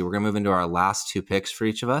efficiency, we're going to move into our last two picks for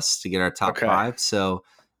each of us to get our top Okay. five. So,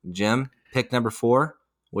 Jim, pick number 4.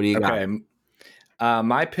 What do you got? Okay.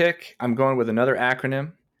 My pick, I'm going with another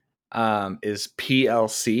acronym, is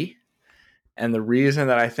PLC. And the reason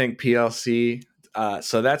that I think PLC,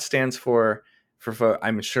 so that stands for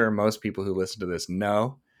I'm sure most people who listen to this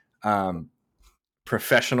know, um,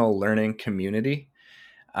 professional learning community.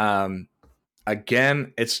 Um,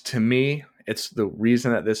 Again, it's, to me, it's the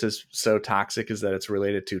reason that this is so toxic is that it's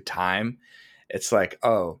related to time. It's like,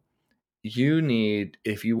 oh, if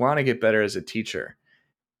you want to get better as a teacher,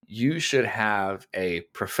 you should have a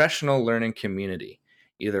professional learning community,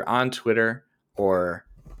 either on Twitter or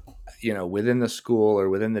within the school or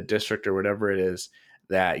within the district or whatever it is,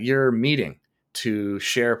 that you're meeting to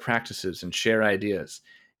share practices and share ideas.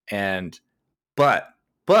 And but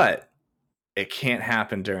it can't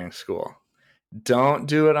happen during school. Don't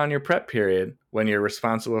do it on your prep period when you're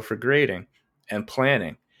responsible for grading and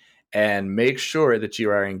planning. And make sure that you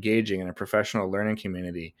are engaging in a professional learning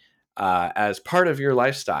community as part of your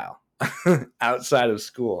lifestyle outside of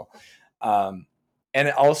school. Um, and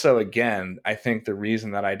also, again, I think the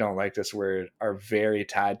reason that I don't like this word are very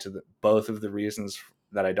tied to both of the reasons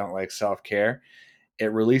that I don't like self-care.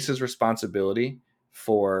 It releases responsibility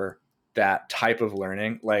for that type of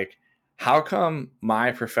learning. Like, how come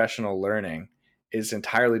my professional learning is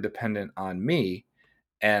entirely dependent on me?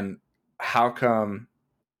 And how come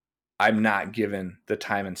I'm not given the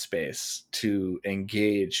time and space to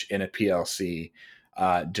engage in a PLC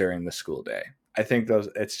during the school day? I think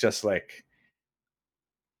it's just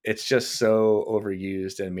so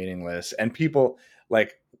overused and meaningless. And people,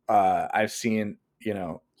 like, I've seen,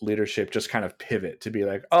 leadership just kind of pivot to be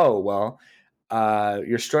like, oh well,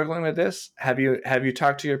 you're struggling with this. Have you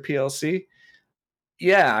talked to your PLC?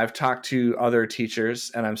 Yeah, I've talked to other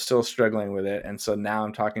teachers and I'm still struggling with it, and so now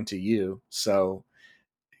I'm talking to you. So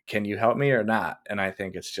can you help me or not? And I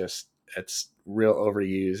think it's real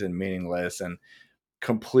overused and meaningless and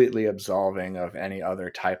completely absolving of any other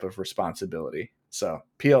type of responsibility. So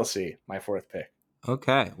PLC, my fourth pick.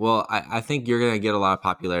 Okay. Well, I think you're going to get a lot of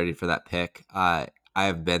popularity for that pick. I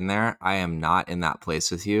have been there. I am not in that place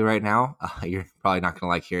with you right now. You're probably not going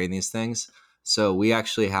to like hearing these things. So, we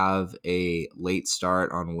actually have a late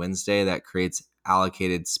start on Wednesday that creates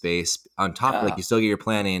allocated space on top. Like, you Ah, still get your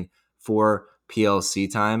planning for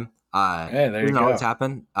PLC time. hey, there you Doesn't always go.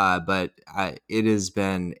 happen, but it has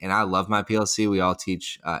been, and I love my PLC. We all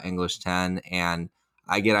teach English 10, and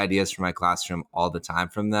I get ideas for my classroom all the time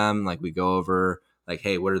from them. Like, we go over like,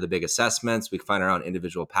 hey, what are the big assessments? We can find our own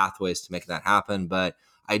individual pathways to make that happen. But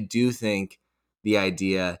I do think the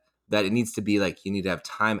idea that it needs to be like you need to have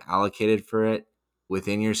time allocated for it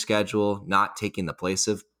within your schedule, not taking the place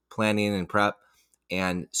of planning and prep.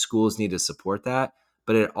 And schools need to support that.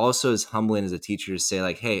 But it also is humbling as a teacher to say,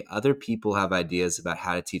 like, hey, other people have ideas about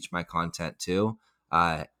how to teach my content too.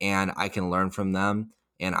 And I can learn from them.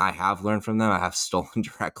 And I have learned from them. I have stolen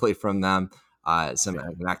directly from them. Some Yeah.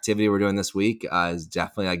 an activity we're doing this week is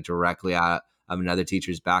definitely like directly out of another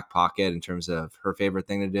teacher's back pocket in terms of her favorite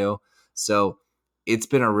thing to do. So it's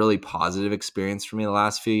been a really positive experience for me the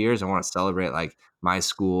last few years. I want to celebrate like my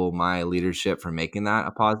school, my leadership for making that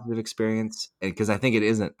a positive experience. And because I think it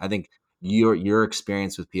isn't, I think your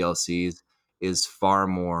experience with PLCs is far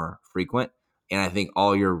more frequent. And I think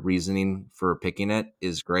all your reasoning for picking it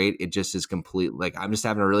is great. It just is complete. Like I'm just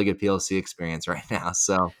having a really good PLC experience right now.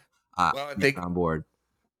 So Well, yeah, on board.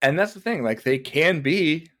 and that's the thing. Like they can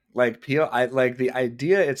be like PL. I like the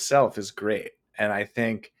idea itself is great, and I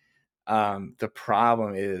think the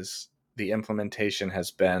problem is the implementation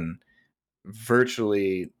has been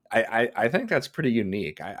virtually. I think that's pretty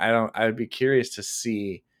unique. I don't. I would be curious to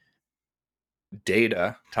see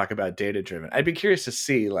data. Talk about data driven. I'd be curious to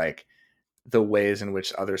see like the ways in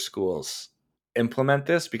which other schools implement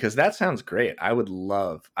this because that sounds great. I would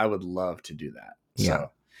love to do that. Yeah. So,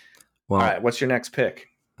 all Well, right, what's your next pick?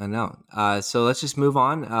 I know. So let's just move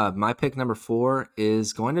on. My pick number 4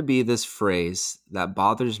 is going to be this phrase that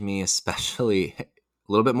bothers me, especially a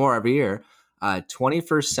little bit more every year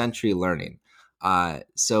 21st century learning.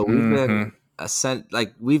 So we've been Mhm.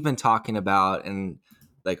 like we've been talking about, and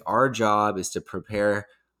like our job is to prepare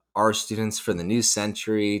our students for the new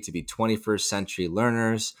century to be 21st century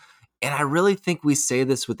learners. And I really think we say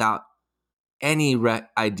this without any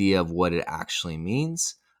idea of what it actually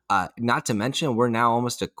means. Not to mention, we're now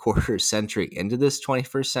almost a quarter century into this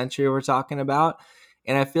 21st century we're talking about.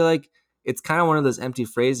 And I feel like it's kind of one of those empty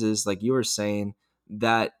phrases, like you were saying,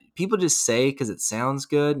 that people just say because it sounds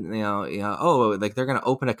good. Oh, like they're going to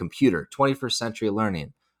open a computer, 21st century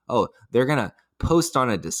learning. Oh, they're going to post on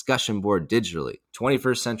a discussion board digitally,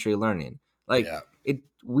 21st century learning. Like Yeah.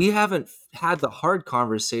 we haven't had the hard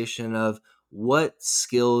conversation of what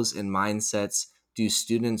skills and mindsets do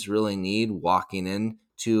students really need walking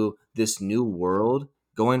into this new world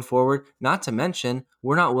going forward? Not to mention,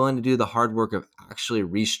 we're not willing to do the hard work of actually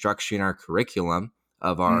restructuring our curriculum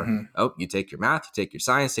of our, Mhm. oh, you take your math, you take your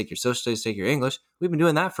science, take your social studies, take your English. We've been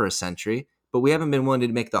doing that for a century, but we haven't been willing to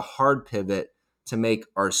make the hard pivot to make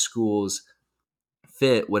our schools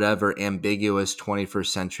fit whatever ambiguous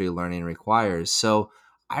 21st century learning requires. So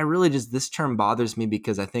I really just this term bothers me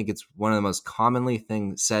because I think it's one of the most commonly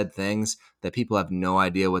said things that people have no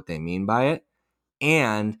idea what they mean by it.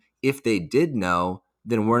 And if they did know,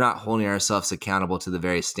 then we're not holding ourselves accountable to the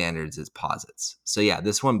very standards it posits. So yeah,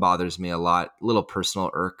 this one bothers me a lot. A little personal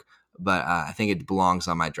irk, but I think it belongs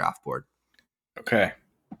on my draft board. Okay.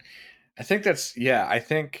 I think that's yeah, I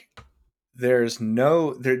think there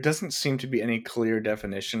doesn't seem to be any clear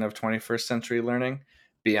definition of 21st century learning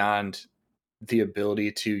beyond the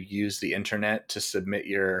ability to use the internet to submit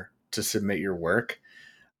your work.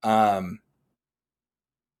 Um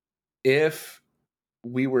if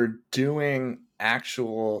we were doing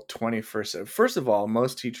actual 21st, first of all,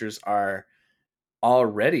 most teachers are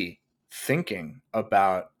already thinking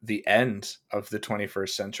about the end of the 21st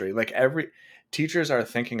century. Like every teachers are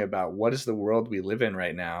thinking about what is the world we live in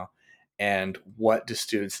right now and what do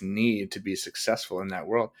students need to be successful in that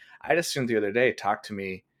world. I just assumed the other day talked to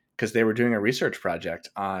me because they were doing a research project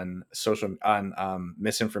on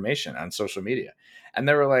misinformation on social media, and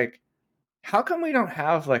they were like, how come we don't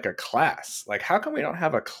have like a class? Like, how come we don't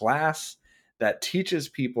have a class that teaches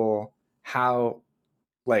people how,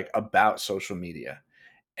 like, about social media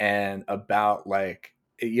and about, like,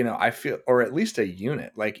 I feel, or at least a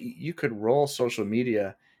unit, like you could roll social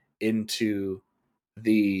media into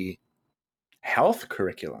the health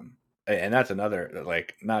curriculum. And that's another,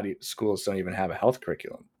 like, not schools don't even have a health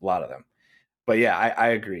curriculum, a lot of them. But yeah, I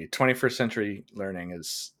agree. 21st century learning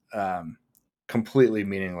is completely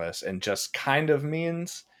meaningless and just kind of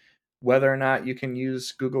means whether or not you can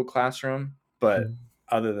use Google Classroom. But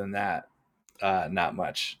other than that, not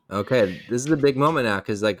much. Okay, this is the big moment now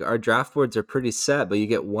because like our draft boards are pretty set, but you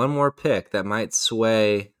get one more pick that might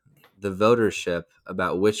sway the votership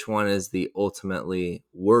about which one is the ultimately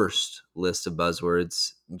worst list of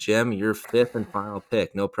buzzwords. Jim, your fifth and final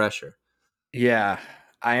pick. No pressure. Yeah,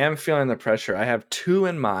 I am feeling the pressure. I have two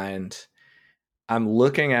in mind. I'm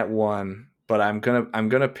looking at one, but I'm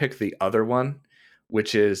gonna pick the other one,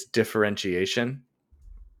 which is differentiation.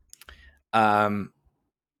 Um,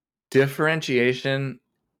 Differentiation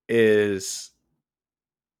is,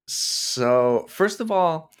 so first of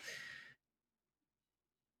all,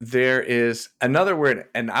 there is another word,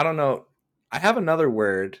 and I don't know. I have another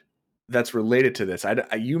word that's related to this.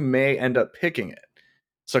 You may end up picking it.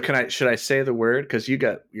 So should I say the word because you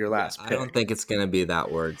got your Yeah, last I don't pick? think it's going to be that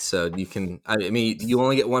word. So you can. I mean, you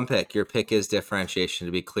only get one pick. Your pick is differentiation.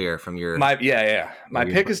 To be clear, from your My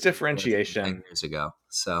pick is list from 10 differentiation. years ago.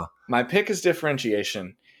 So My pick is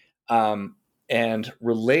differentiation. And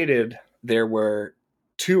related, there were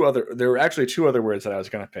actually two other words that I was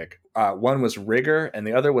going to pick. One was rigor, and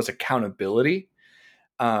the other was accountability,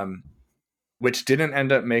 um, which didn't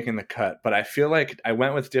end up making the cut. But I feel like I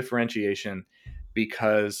went with differentiation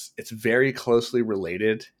because it's very closely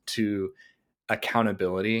related to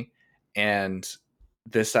accountability and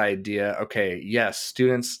this idea. Okay, yes,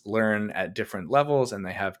 students learn at different levels and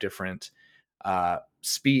they have different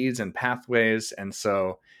speeds and pathways, and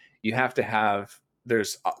so you have to have,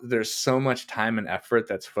 there's so much time and effort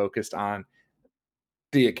that's focused on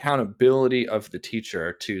the accountability of the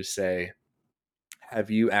teacher to say,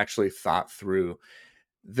 have you actually thought through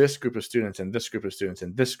this group of students and this group of students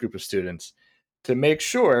and this group of students to make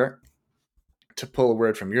sure, to pull a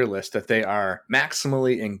word from your list, that they are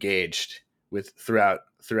maximally engaged with throughout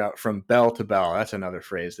from bell to bell. That's another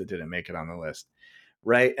phrase that didn't make it on the list,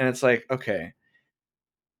 right? And it's like, okay,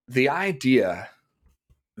 the idea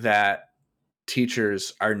that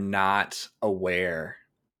teachers are not aware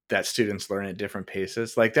that students learn at different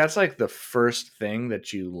paces, like that's like the first thing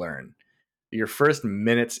that you learn. Your first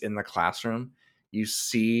minutes in the classroom, you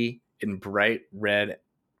see in bright red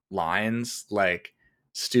lines like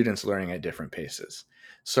students learning at different paces.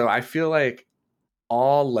 So I feel like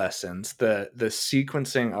all lessons, the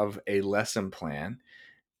sequencing of a lesson plan,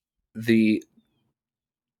 the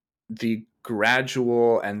the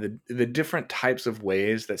gradual and the different types of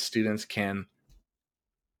ways that students can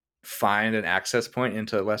find an access point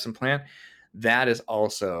into a lesson plan, that is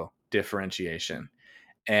also differentiation.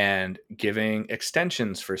 And giving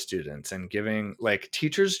extensions for students, and giving, like,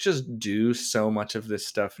 teachers just do so much of this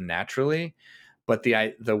stuff naturally, but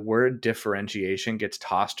the word differentiation gets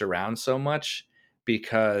tossed around so much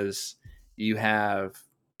because you have,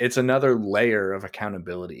 it's another layer of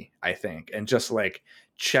accountability, I think, and just like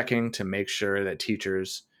checking to make sure that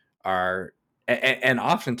teachers are, and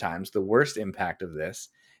oftentimes the worst impact of this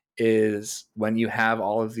is when you have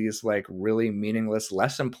all of these like really meaningless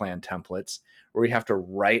lesson plan templates where you have to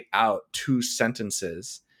write out two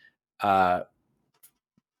sentences uh,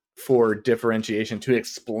 for differentiation to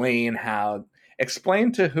explain how,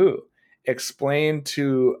 explain to who, explain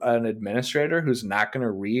to an administrator who's not going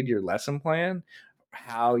to read your lesson plan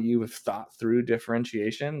how you have thought through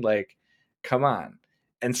differentiation. Like, come on.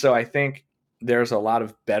 And so I think there's a lot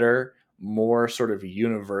of better, more sort of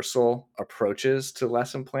universal approaches to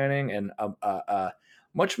lesson planning, and a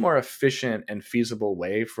much more efficient and feasible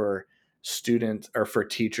way for students or for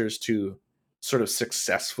teachers to sort of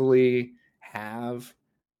successfully have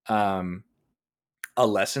um, a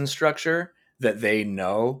lesson structure that they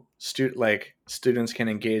know students can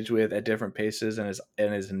engage with at different paces, and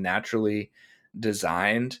is naturally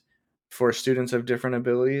designed for students of different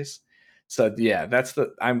abilities. So yeah,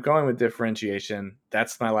 I'm going with differentiation.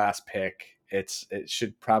 That's my last pick. It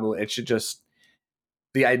should just,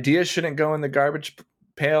 the idea shouldn't go in the garbage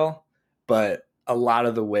pail, but a lot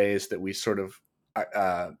of the ways that we sort of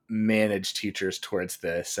manage teachers towards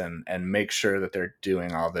this and make sure that they're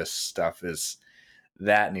doing all this stuff, is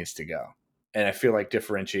that needs to go. And I feel like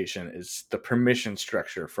differentiation is the permission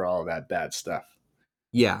structure for all of that bad stuff.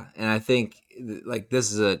 yeah, and I think like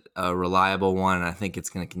this is a reliable one. And I think it's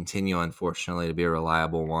going to continue, unfortunately, to be a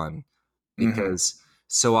reliable one Mm-hmm. because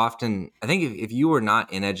so often I think if you were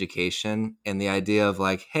not in education and the idea of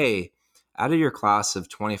like, hey, out of your class of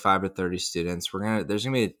 25 or 30 students, there's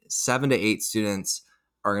gonna be 7 to 8 students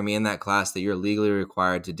are gonna be in that class that you're legally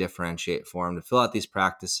required to differentiate for them, to fill out these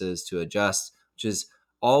practices, to adjust, which is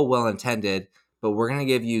all well intended, but we're gonna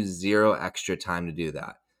give you zero extra time to do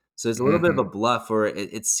that. So there's a little bit of a Mm-hmm. bluff where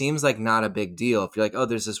it seems like not a big deal. If you're like, oh,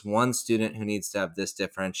 there's this one student who needs to have this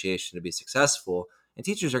differentiation to be successful, and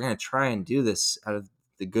teachers are going to try and do this out of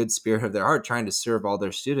the good spirit of their heart, trying to serve all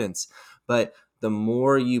their students. But the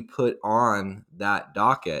more you put on that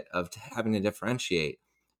docket of having to differentiate,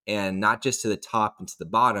 and not just to the top and to the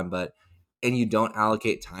bottom, and you don't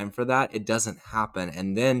allocate time for that, it doesn't happen.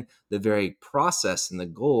 And then the very process and the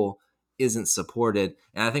goal isn't supported.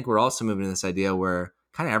 And I think we're also moving to this idea where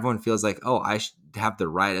kind of everyone feels like, oh, I should have the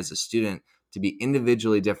right as a student to be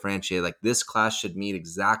individually differentiated. Like this class should meet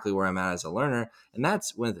exactly where I'm at as a learner. And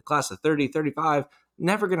that's when the class of 30, 35,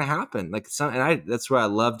 never going to happen. That's where I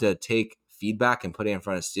love to take feedback and put it in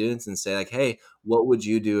front of students and say like, hey, what would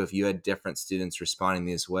you do if you had different students responding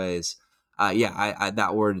these ways?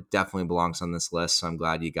 That word definitely belongs on this list. So I'm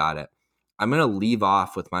glad you got it. I'm going to leave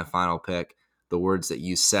off with my final pick, the words that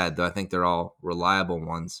you said, though I think they're all reliable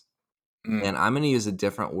ones. Mm. And I'm going to use a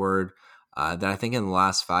different word that I think in the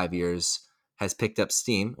last 5 years has picked up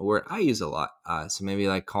steam, a word I use a lot. So maybe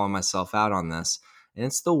like calling myself out on this. And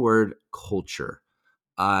it's the word culture.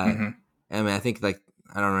 Uh, Mm-hmm. I mean, I think like,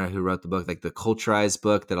 I don't know who wrote the book, like the Culturized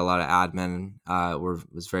book that a lot of admin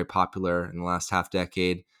was very popular in the last half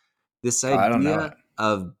decade. This I don't know it. idea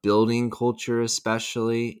of building culture,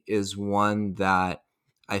 especially, is one that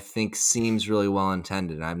I think seems really well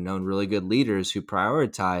intended. I've known really good leaders who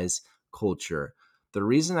prioritize culture. The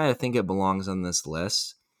reason I think it belongs on this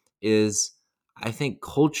list is I think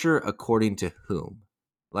culture according to whom?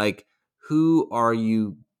 Like, who are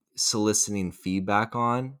you soliciting feedback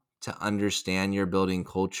on to understand you're building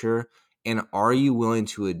culture? And are you willing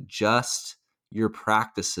to adjust your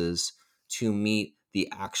practices to meet the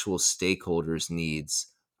actual stakeholders' needs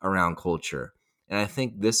around culture? And I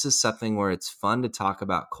think this is something where it's fun to talk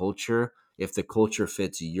about culture if the culture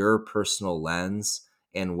fits your personal lens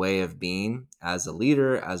and way of being as a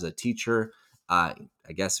leader, as a teacher, I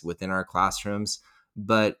guess within our classrooms.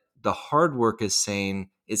 But the hard work is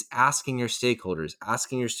asking your stakeholders,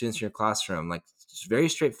 asking your students in your classroom, like just very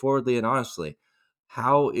straightforwardly and honestly,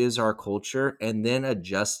 how is our culture? And then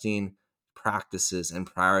adjusting practices and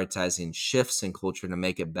prioritizing shifts in culture to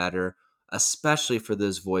make it better, especially for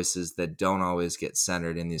those voices that don't always get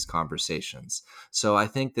centered in these conversations. So I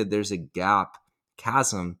think that there's a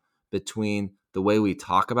chasm between the way we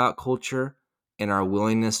talk about culture and our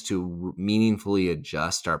willingness to meaningfully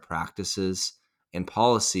adjust our practices and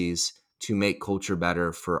policies to make culture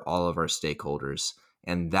better for all of our stakeholders.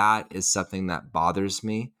 And that is something that bothers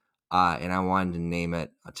me. And I wanted to name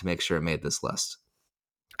it to make sure it made this list.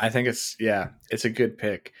 I think it's a good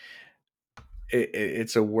pick.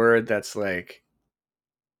 It's a word that's like,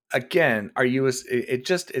 again, are you?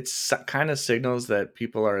 It's kind of signals that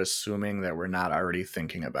people are assuming that we're not already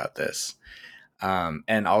thinking about this.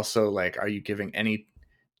 And also, like, are you giving any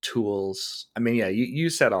tools? I mean, yeah, you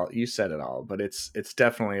said it all, but it's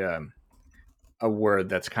definitely a word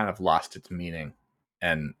that's kind of lost its meaning,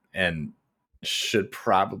 and should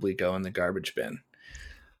probably go in the garbage bin.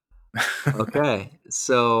 Okay,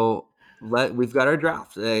 so we've got our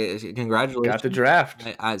draft. Got the Congratulations. draft. So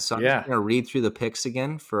I'm just Yeah. going to read through the picks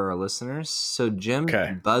again for our listeners. So Jim's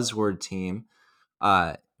Okay. buzzword team,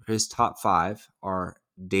 his top five are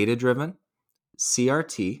data driven,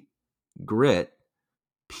 CRT, grit,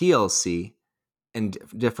 PLC, and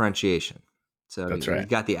differentiation. So That's he's right.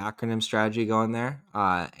 got the acronym strategy going there,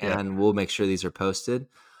 Yep. and we'll make sure these are posted.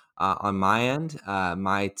 On my end,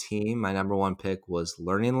 my team, my number one pick was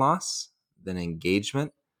learning loss, then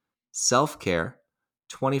engagement, self care,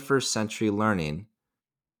 21st century learning,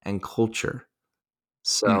 and culture.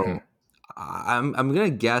 Hmm. So I'm gonna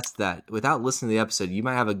guess that without listening to the episode, you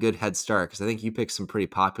might have a good head start because I think you picked some pretty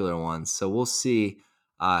popular ones. So we'll see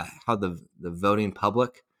how the voting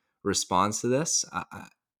public responds to this.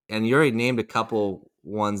 And you already named a couple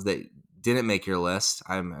ones that didn't make your list.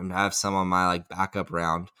 I have some on my like backup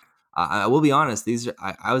round. I will be honest;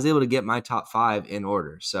 I was able to get my top five in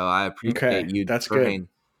order, so I appreciate Okay, you that's good. deferring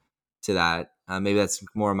to that. Maybe that's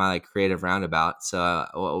more of my like creative roundabout.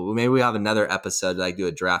 So maybe we have another episode to like do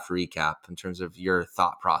a draft recap in terms of your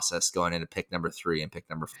thought process going into pick number 3 and pick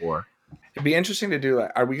number 4. It'd be interesting to do.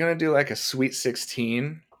 Like, are we gonna do like a Sweet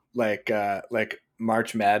 16, like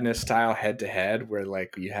March Madness style head to head, where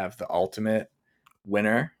like you have the ultimate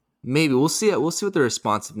winner? Maybe we'll see it. We'll see what the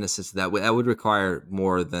responsiveness is to that. That would require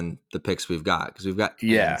more than the picks we've got, because we've got 10.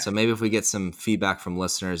 Yeah. So maybe if we get some feedback from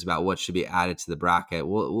listeners about what should be added to the bracket,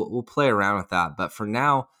 we'll play around with that. But for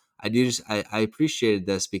now, I appreciated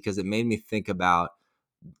this because it made me think about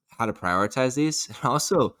how to prioritize these. And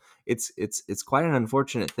also, it's quite an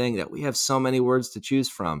unfortunate thing that we have so many words to choose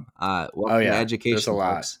from. Oh Welcome to yeah. There's a education,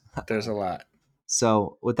 lot. folks. There's a lot.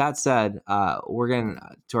 So with that said, we're getting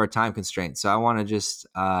to our time constraints. So I want to just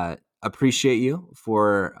appreciate you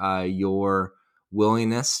for your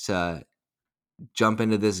willingness to jump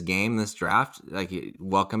into this game, this draft. Like,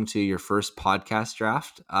 welcome to your first podcast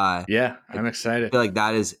draft. Yeah, I I'm excited. feel like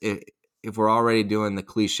that is, if we're already doing the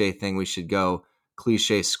cliche thing, we should go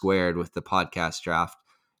cliche squared with the podcast draft.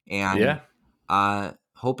 And Yeah.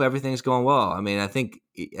 hope everything's going well. I mean, I think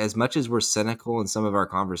as much as we're cynical in some of our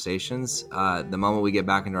conversations, the moment we get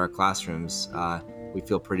back into our classrooms, we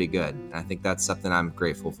feel pretty good. And I think that's something I'm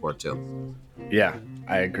grateful for too. Yeah,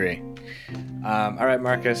 I agree. All right,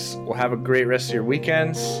 Marcus, we'll have a great rest of your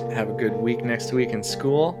weekends. Have a good week next week in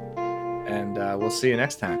school. And we'll see you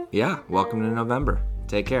next time. Yeah. Welcome to November.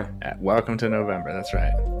 Take care. Welcome to November. That's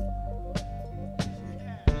right.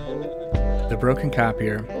 The Broken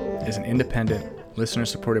Copier is an independent,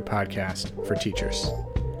 listener-supported podcast for teachers.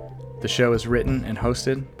 The show is written and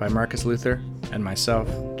hosted by Marcus Luther and myself,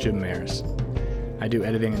 Jim Mayers. I do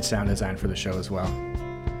editing and sound design for the show as well.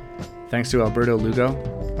 Thanks to Alberto Lugo,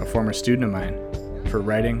 a former student of mine, for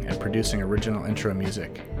writing and producing original intro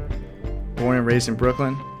music. Born and raised in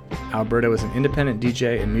Brooklyn, Alberto is an independent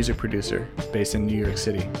DJ and music producer based in New York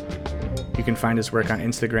City. You can find his work on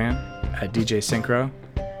Instagram at DJ Synchro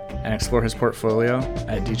and explore his portfolio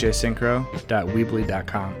at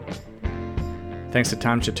djsynchro.weebly.com. Thanks to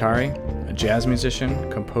Tom Chitari, a jazz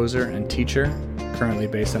musician, composer, and teacher currently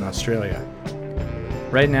based in Australia.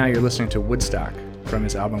 Right now you're listening to Woodstock from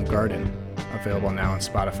his album Garden, available now on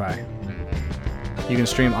Spotify. You can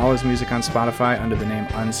stream all his music on Spotify under the name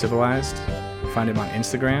Uncivilized. Find him on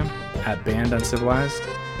Instagram at BandUncivilized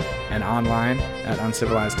and online at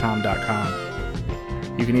uncivilizedtom.com.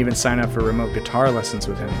 You can even sign up for remote guitar lessons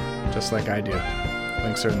with him, just like I do.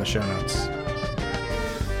 Links are in the show notes.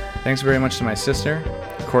 Thanks very much to my sister,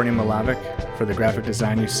 Courtney Malavic, for the graphic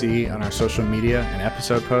design you see on our social media and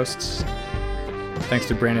episode posts. Thanks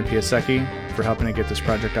to Brandon Piasecki for helping to get this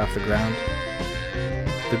project off the ground.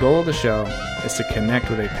 The goal of the show is to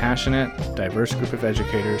connect with a passionate, diverse group of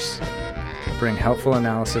educators, bring helpful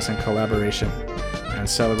analysis and collaboration, and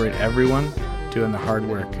celebrate everyone doing the hard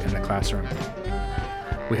work in the classroom.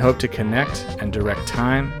 We hope to connect and direct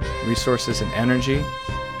time, resources, and energy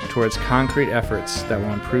towards concrete efforts that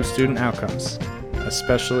will improve student outcomes,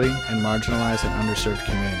 especially in marginalized and underserved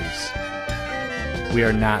communities. We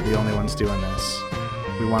are not the only ones doing this.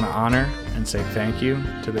 We want to honor and say thank you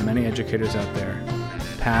to the many educators out there,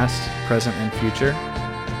 past, present, and future,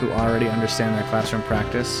 who already understand their classroom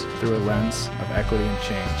practice through a lens of equity and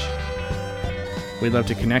change. We'd love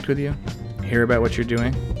to connect with you, hear about what you're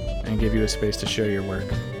doing, and give you a space to share your work.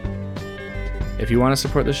 If you want to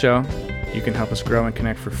support the show, you can help us grow and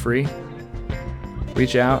connect for free.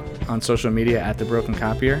 Reach out on social media at The Broken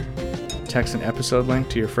Copier, text an episode link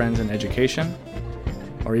to your friends in education,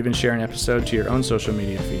 or even share an episode to your own social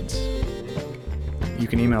media feeds. You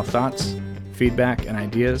can email thoughts, feedback, and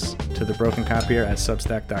ideas to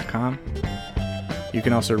thebrokencopier@substack.com. You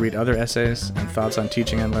can also read other essays and thoughts on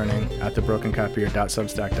teaching and learning at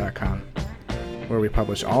thebrokencopier.substack.com, where we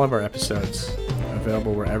publish all of our episodes,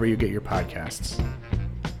 available wherever you get your podcasts.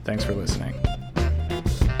 Thanks for listening.